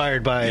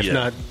inspired by, if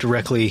not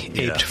directly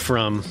aped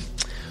from.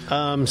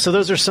 So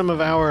those are some of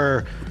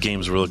our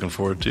games we're looking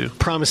forward to.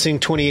 Promising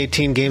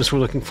 2018 games we're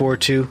looking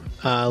forward to.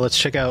 Let's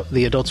check out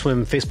the Adult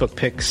Swim Facebook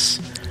picks.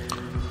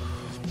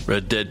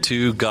 Red Dead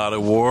 2, God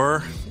of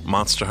War,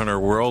 Monster Hunter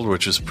World,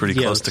 which is pretty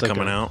close to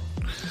coming out.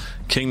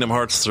 Kingdom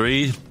Hearts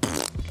 3,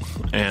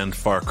 and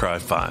Far Cry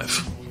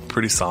 5.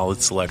 Pretty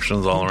solid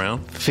selections all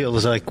around.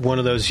 Feels like one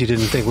of those you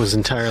didn't think was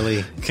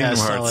entirely Kingdom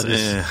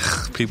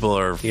Hearts. People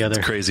are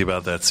crazy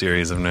about that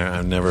series.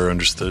 I've never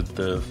understood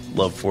the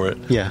love for it.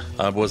 Yeah.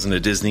 I wasn't a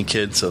Disney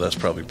kid, so that's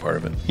probably part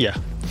of it. Yeah.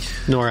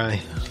 Nor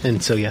I.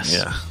 And so, yes.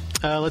 Yeah.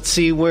 Let's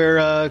see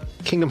where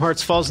Kingdom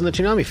Hearts falls in the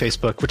Toonami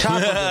Facebook. We're top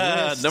of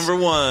the list. Number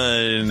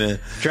 1.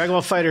 Dragon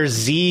Ball FighterZ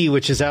Z,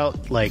 which is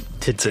out like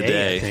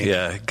today. I think.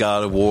 Yeah.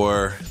 God of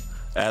War.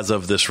 As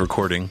of this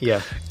recording.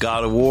 Yeah.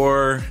 God of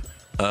War.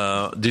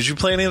 Did you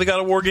play any of the God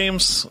of War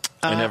games?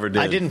 I never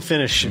did. I didn't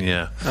finish.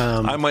 Yeah.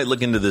 I might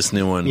look into this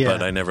new one,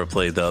 but I never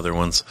played the other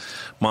ones.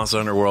 Monster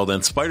Hunter World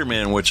and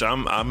Spider-Man, which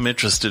I'm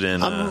interested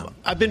in.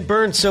 I've been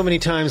burned so many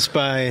times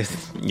by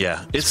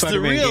it's Spider-Man the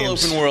real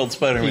games. open world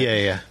Spider-Man.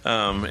 Yeah.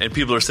 And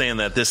people are saying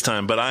that this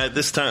time, but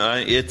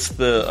it's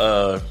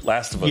the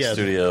Last of Us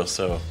studio,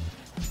 so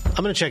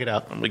I'm going to check it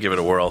out. I'm going to give it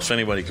a whirl. If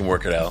anybody can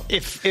work it out.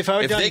 If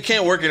they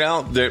can't work it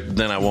out,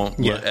 then I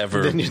won't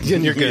ever.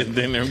 Then you're good.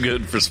 Then you're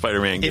good for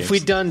Spider-Man games. If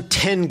we'd done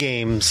 10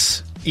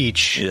 games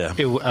each,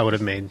 I would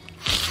have made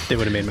They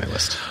would have made my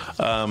list.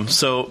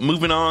 So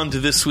moving on to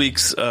this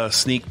week's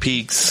sneak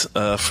peeks.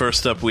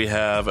 First up, we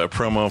have a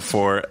promo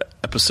for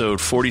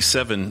episode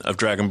 47 of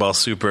Dragon Ball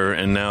Super,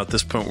 and now at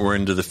this point we're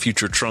into the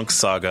Future Trunks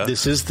saga.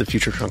 This is the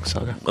Future Trunks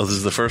saga. Oh, this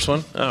is the first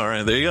one? Oh, all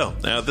right, there you go.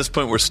 Now at this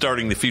point we're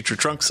starting the Future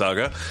Trunks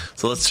saga,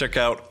 so let's check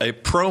out a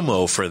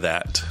promo for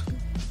that.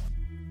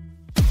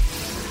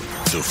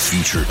 The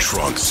Future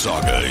Trunks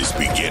saga is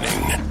beginning.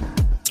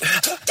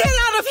 Get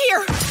out of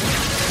here!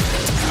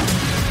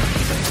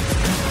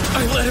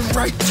 I let him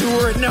right to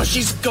her, and now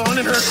she's gone,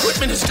 and her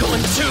equipment is gone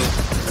too.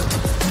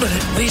 But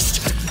at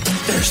least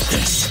there's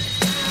this.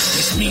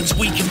 This means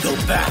we can go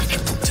back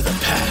to the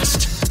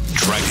past.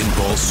 Dragon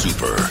Ball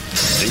Super,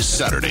 this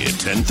Saturday at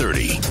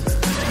 10:30.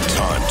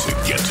 Time to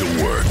get to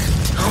work.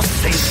 I'll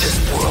save this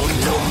world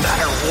no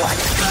matter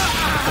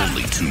what.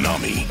 Only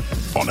Toonami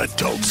on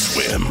Adult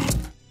Swim.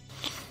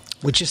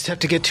 We just have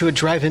to get to a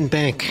drive-in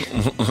bank.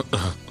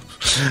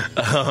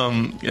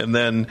 And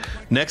then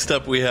next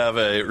up we have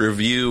a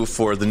review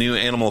for the new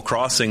Animal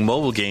Crossing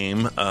mobile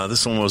game.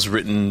 This one was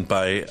written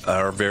by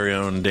our very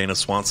own Dana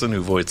Swanson,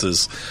 who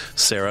voices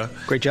Sarah.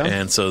 Great job.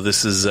 And so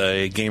this is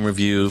a game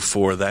review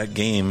for that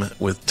game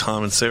with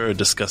Tom and Sarah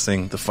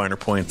discussing the finer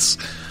points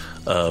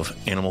of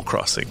Animal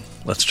Crossing.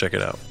 Let's check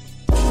it out.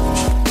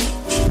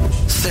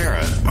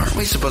 Sarah, aren't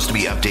we supposed to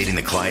be updating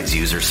the Clyde's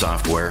user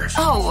software?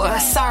 Oh,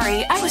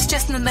 sorry. I was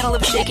just in the middle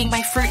of shaking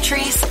my fruit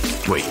trees.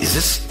 Wait, is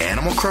this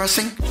Animal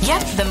Crossing?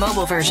 Yep, the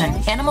mobile version.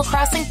 Animal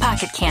Crossing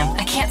Pocket Camp.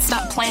 I can't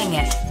stop playing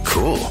it.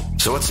 Cool.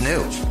 So what's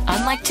new?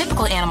 Unlike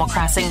typical Animal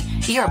Crossing,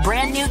 you're a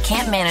brand new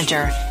camp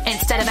manager.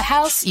 Instead of a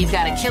house, you've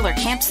got a killer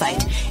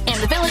campsite.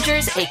 And the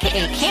villagers,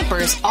 aka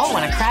campers, all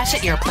want to crash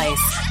at your place.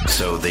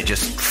 So they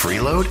just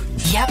freeload?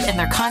 Yep, and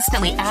they're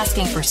constantly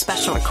asking for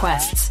special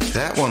requests.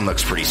 That one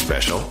looks pretty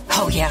special.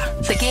 Oh yeah,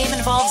 the game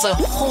involves a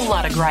whole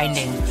lot of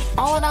grinding.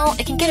 All in all,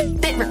 it can get a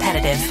bit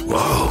repetitive.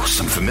 Whoa,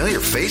 some familiar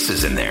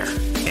faces in there.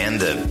 And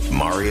the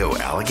Mario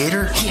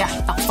alligator?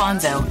 Yeah,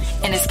 Alfonso.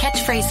 And his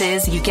catchphrase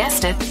is, you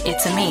guessed it,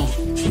 it's a me.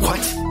 What?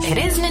 It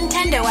is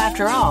Nintendo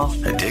after all.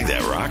 I dig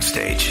that rock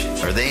stage.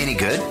 Are they any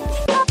good?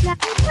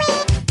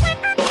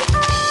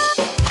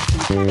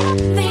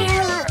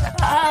 They're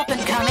up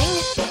and coming.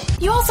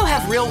 You also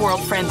have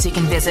real-world friends you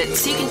can visit,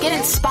 so you can get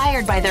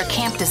inspired by their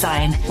camp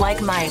design,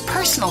 like my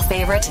personal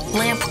favorite,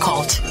 Lamp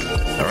Cult.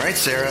 All right,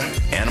 Sarah.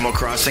 Animal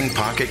Crossing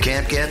Pocket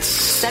Camp gets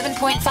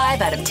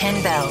 7.5 out of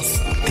 10 bells.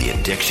 The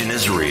addiction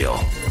is real.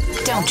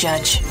 Don't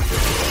judge.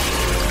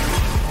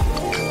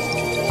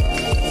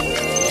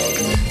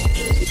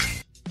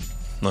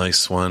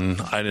 Nice one.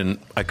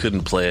 I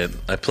couldn't play it.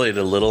 I played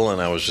a little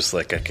and I was just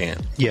like, I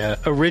can't. Yeah,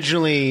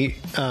 originally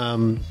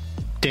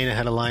Dana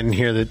had a line in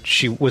here that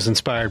she was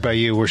inspired by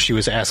you, where she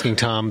was asking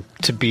Tom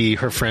to be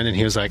her friend, and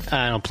he was like,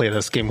 I don't play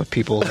this game with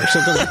people, or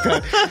something like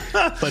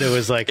that. But it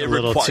was like a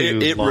little too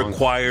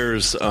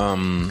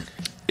long.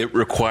 It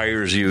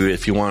requires you,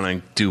 if you want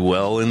to do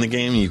well in the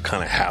game, you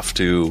kind of have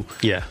to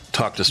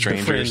talk to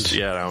strangers.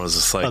 Yeah, and I was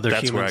just like,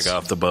 that's where I got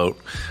off the boat.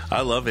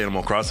 I love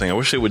Animal Crossing. I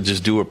wish they would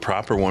just do a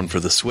proper one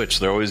for the Switch.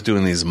 They're always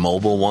doing these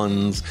mobile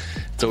ones.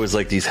 It's always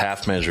like these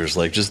half measures.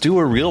 Like, just do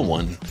a real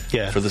one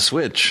for the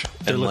Switch.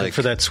 They're looking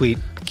for that sweet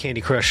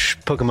Candy Crush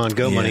Pokemon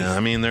Go money. I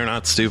mean, they're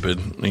not stupid,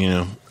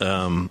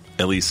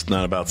 at least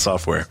not about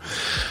software.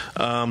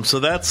 So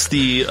that's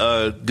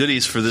the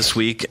goodies for this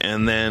week.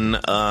 And then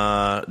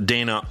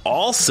Dana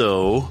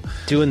also...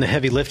 doing the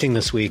heavy lifting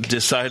this week.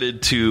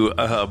 Decided to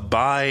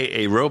buy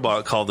a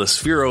robot called the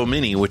Sphero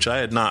Mini, which I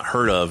had not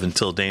heard of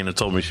until Dana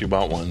told me she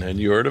bought one. Had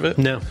you heard of it?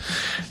 No.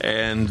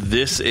 And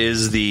this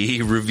is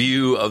the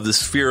review of the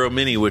Sphero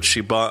Mini, which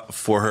she bought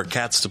for her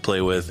cats to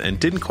play with and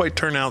didn't quite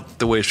turn out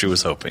the way she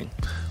was hoping.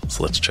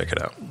 So let's check it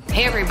out.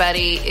 Hey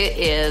everybody, it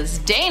is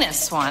Dana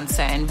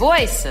Swanson,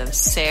 voice of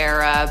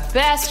Sarah,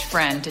 best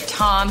friend to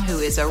Tom, who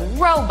is a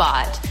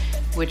robot,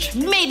 which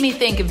made me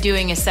think of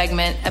doing a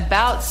segment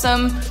about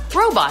some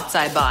robots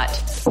I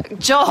bought.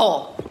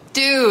 Joel,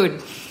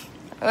 dude,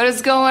 what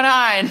is going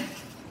on?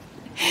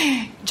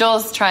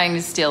 Joel's trying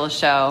to steal a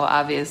show,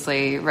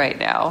 obviously, right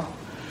now.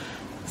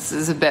 This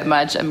is a bit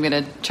much. I'm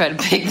going to try to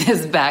pick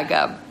this back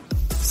up.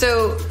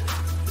 So...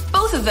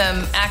 both of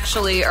them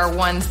actually are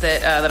ones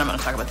that I'm going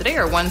to talk about today,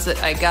 are ones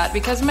that I got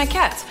because of my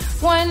cats.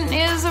 One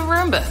is a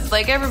Roomba.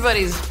 Like,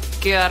 everybody's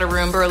got a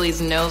Roomba, or at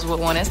least knows what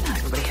one is. Not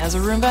everybody has a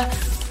Roomba.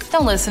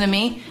 Don't listen to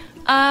me.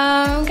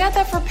 Got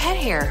that for pet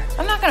hair.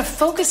 I'm not going to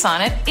focus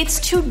on it. It's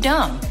too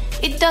dumb.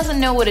 It doesn't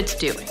know what it's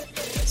doing.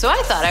 So I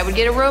thought I would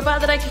get a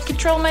robot that I could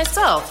control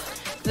myself.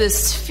 The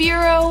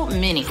Sphero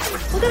Mini.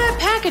 Look at that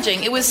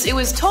packaging. It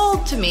was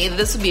told to me that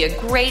this would be a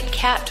great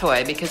cat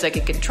toy because I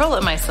could control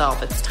it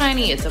myself. It's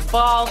tiny, it's a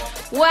ball.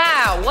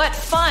 Wow, what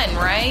fun,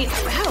 right?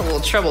 I had a little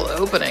trouble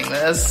opening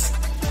this.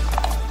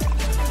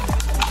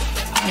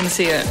 You can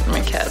see it.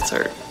 My cats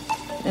are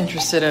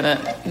interested in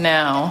it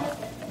now,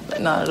 but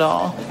not at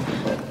all.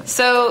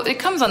 So it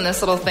comes on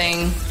this little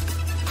thing.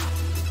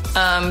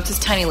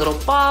 Just tiny little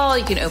ball.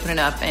 You can open it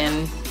up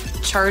and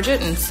charge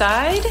it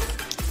inside.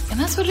 And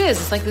that's what it is.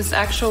 It's like this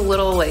actual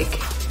little,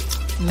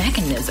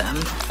 mechanism.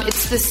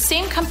 It's the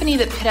same company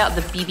that put out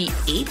the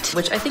BB-8,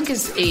 which I think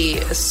is a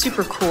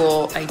super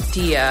cool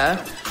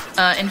idea.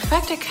 In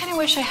fact, I kind of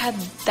wish I had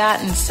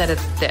that instead of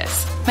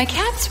this. My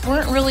cats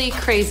weren't really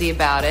crazy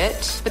about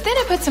it, but then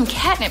I put some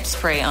catnip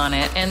spray on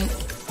it, and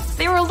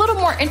they were a little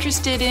more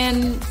interested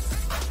in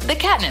the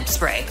catnip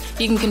spray.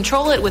 You can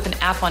control it with an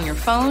app on your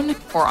phone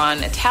or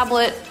on a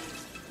tablet.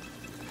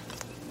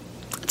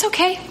 It's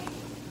okay.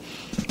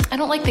 I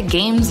don't like the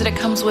games that it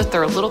comes with.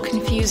 They're a little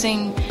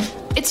confusing.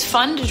 It's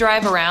fun to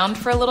drive around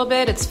for a little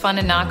bit. It's fun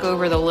to knock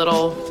over the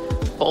little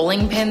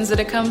bowling pins that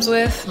it comes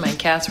with. My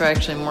cats were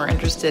actually more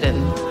interested in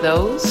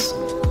those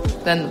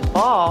than the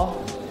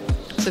ball.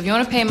 So if you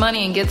want to pay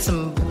money and get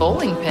some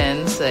bowling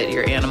pins that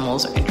your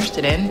animals are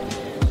interested in,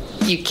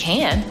 you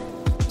can.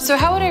 So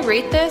how would I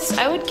rate this?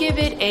 I would give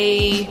it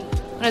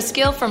on a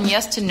scale from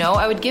yes to no,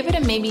 I would give it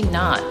a maybe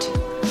not.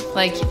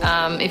 Like,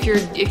 if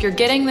you're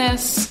getting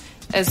this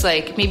as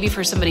like maybe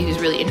for somebody who's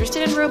really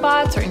interested in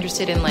robots or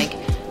interested in like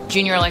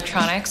junior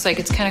electronics, like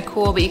it's kind of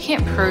cool, but you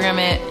can't program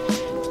it.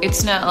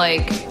 It's not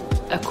like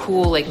a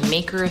cool like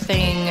maker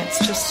thing. It's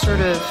just sort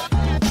of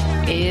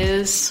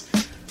is.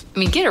 I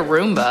mean, get a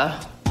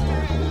Roomba.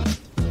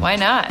 Why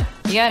not?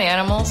 You got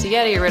animals. You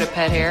got to get rid of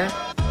pet hair.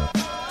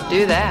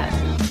 Do that.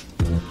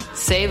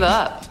 Save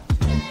up.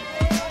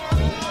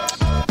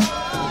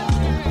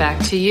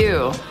 Back to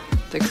you,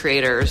 the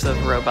creators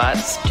of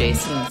robots,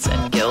 Jasons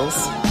and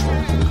Gills.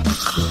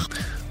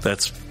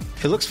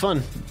 It looks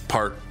fun.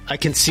 I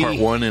can see part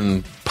one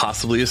in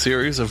possibly a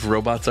series of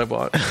robots I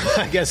bought.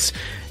 I guess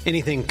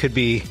anything could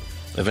be.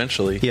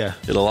 Eventually, yeah,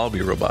 it'll all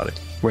be robotic.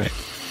 Right.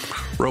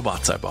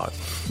 Robots I bought.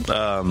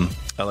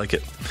 I like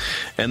it.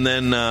 And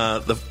then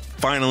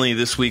finally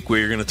this week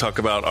we're going to talk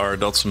about our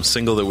Adult Swim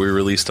single that we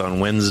released on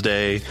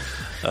Wednesday.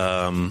 For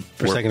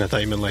a second I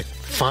thought you meant like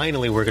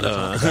finally we're going to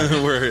talk about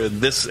it. We're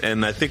this,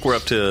 and I think we're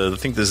up to, I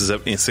think this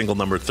is single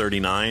number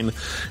 39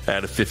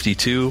 out of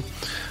 52.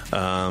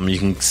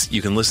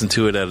 You can listen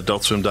to it at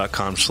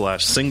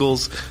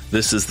adultswim.com/singles.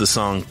 This is the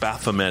song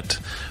Baphomet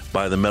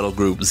by the metal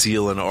group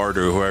Zeal and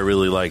Ardor, who I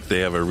really like.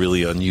 They have a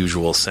really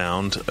unusual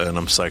sound, and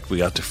I'm psyched we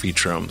got to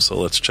feature them. So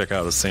let's check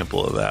out a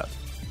sample of that.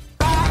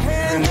 Right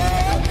hand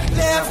up,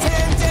 left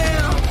hand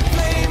down,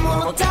 flame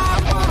on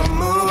top of the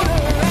moon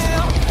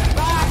around.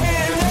 Right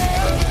hand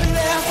up,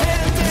 left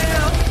hand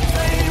down,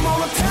 flame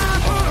on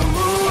top of the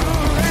moon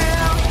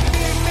around.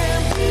 Big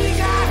man, we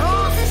got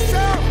horses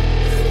show.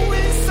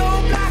 Wind so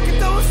black it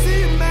don't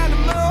seem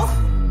animal.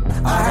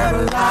 I had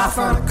a life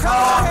on a car,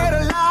 I had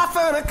a life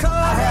on a car,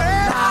 I had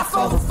a knife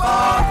for the fall,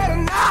 I had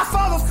a knife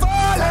for the fall.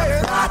 I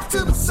was right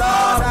to the sword,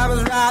 I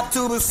was right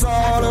to the sword,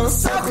 I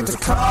was second to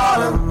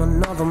call him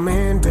another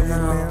man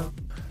down.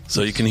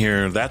 So you can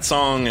hear that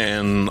song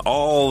and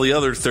all the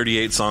other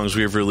 38 songs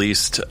we have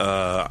released at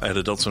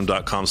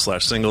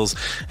adultswim.com/singles,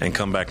 and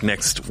come back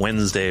next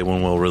Wednesday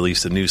when we'll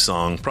release a new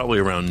song, probably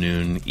around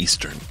noon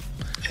Eastern.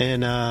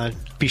 And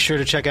be sure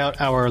to check out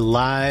our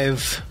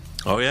live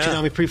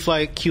Toonami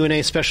Pre-Flight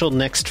Q&A special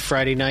next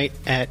Friday night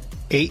at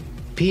 8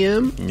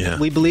 p.m.,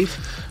 we believe.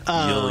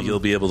 You'll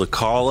be able to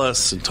call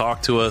us and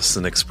talk to us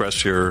and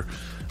express your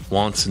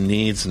wants and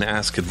needs and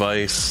ask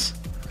advice.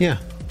 Yeah.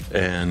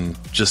 And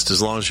just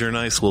as long as you're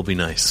nice, we'll be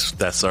nice.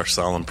 That's our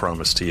solemn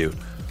promise to you.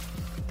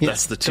 Yeah.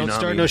 That's the Toonami. Don't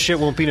start no shit,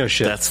 won't be no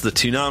shit. That's the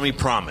Toonami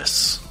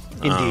promise.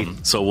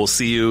 Indeed. So we'll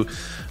see you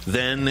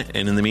then.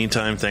 And in the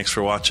meantime, thanks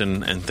for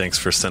watching, and thanks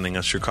for sending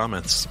us your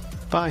comments.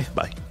 Bye.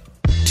 Bye.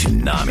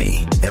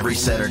 Toonami, every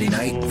Saturday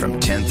night from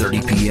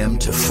 10:30 p.m.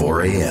 to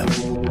 4 a.m.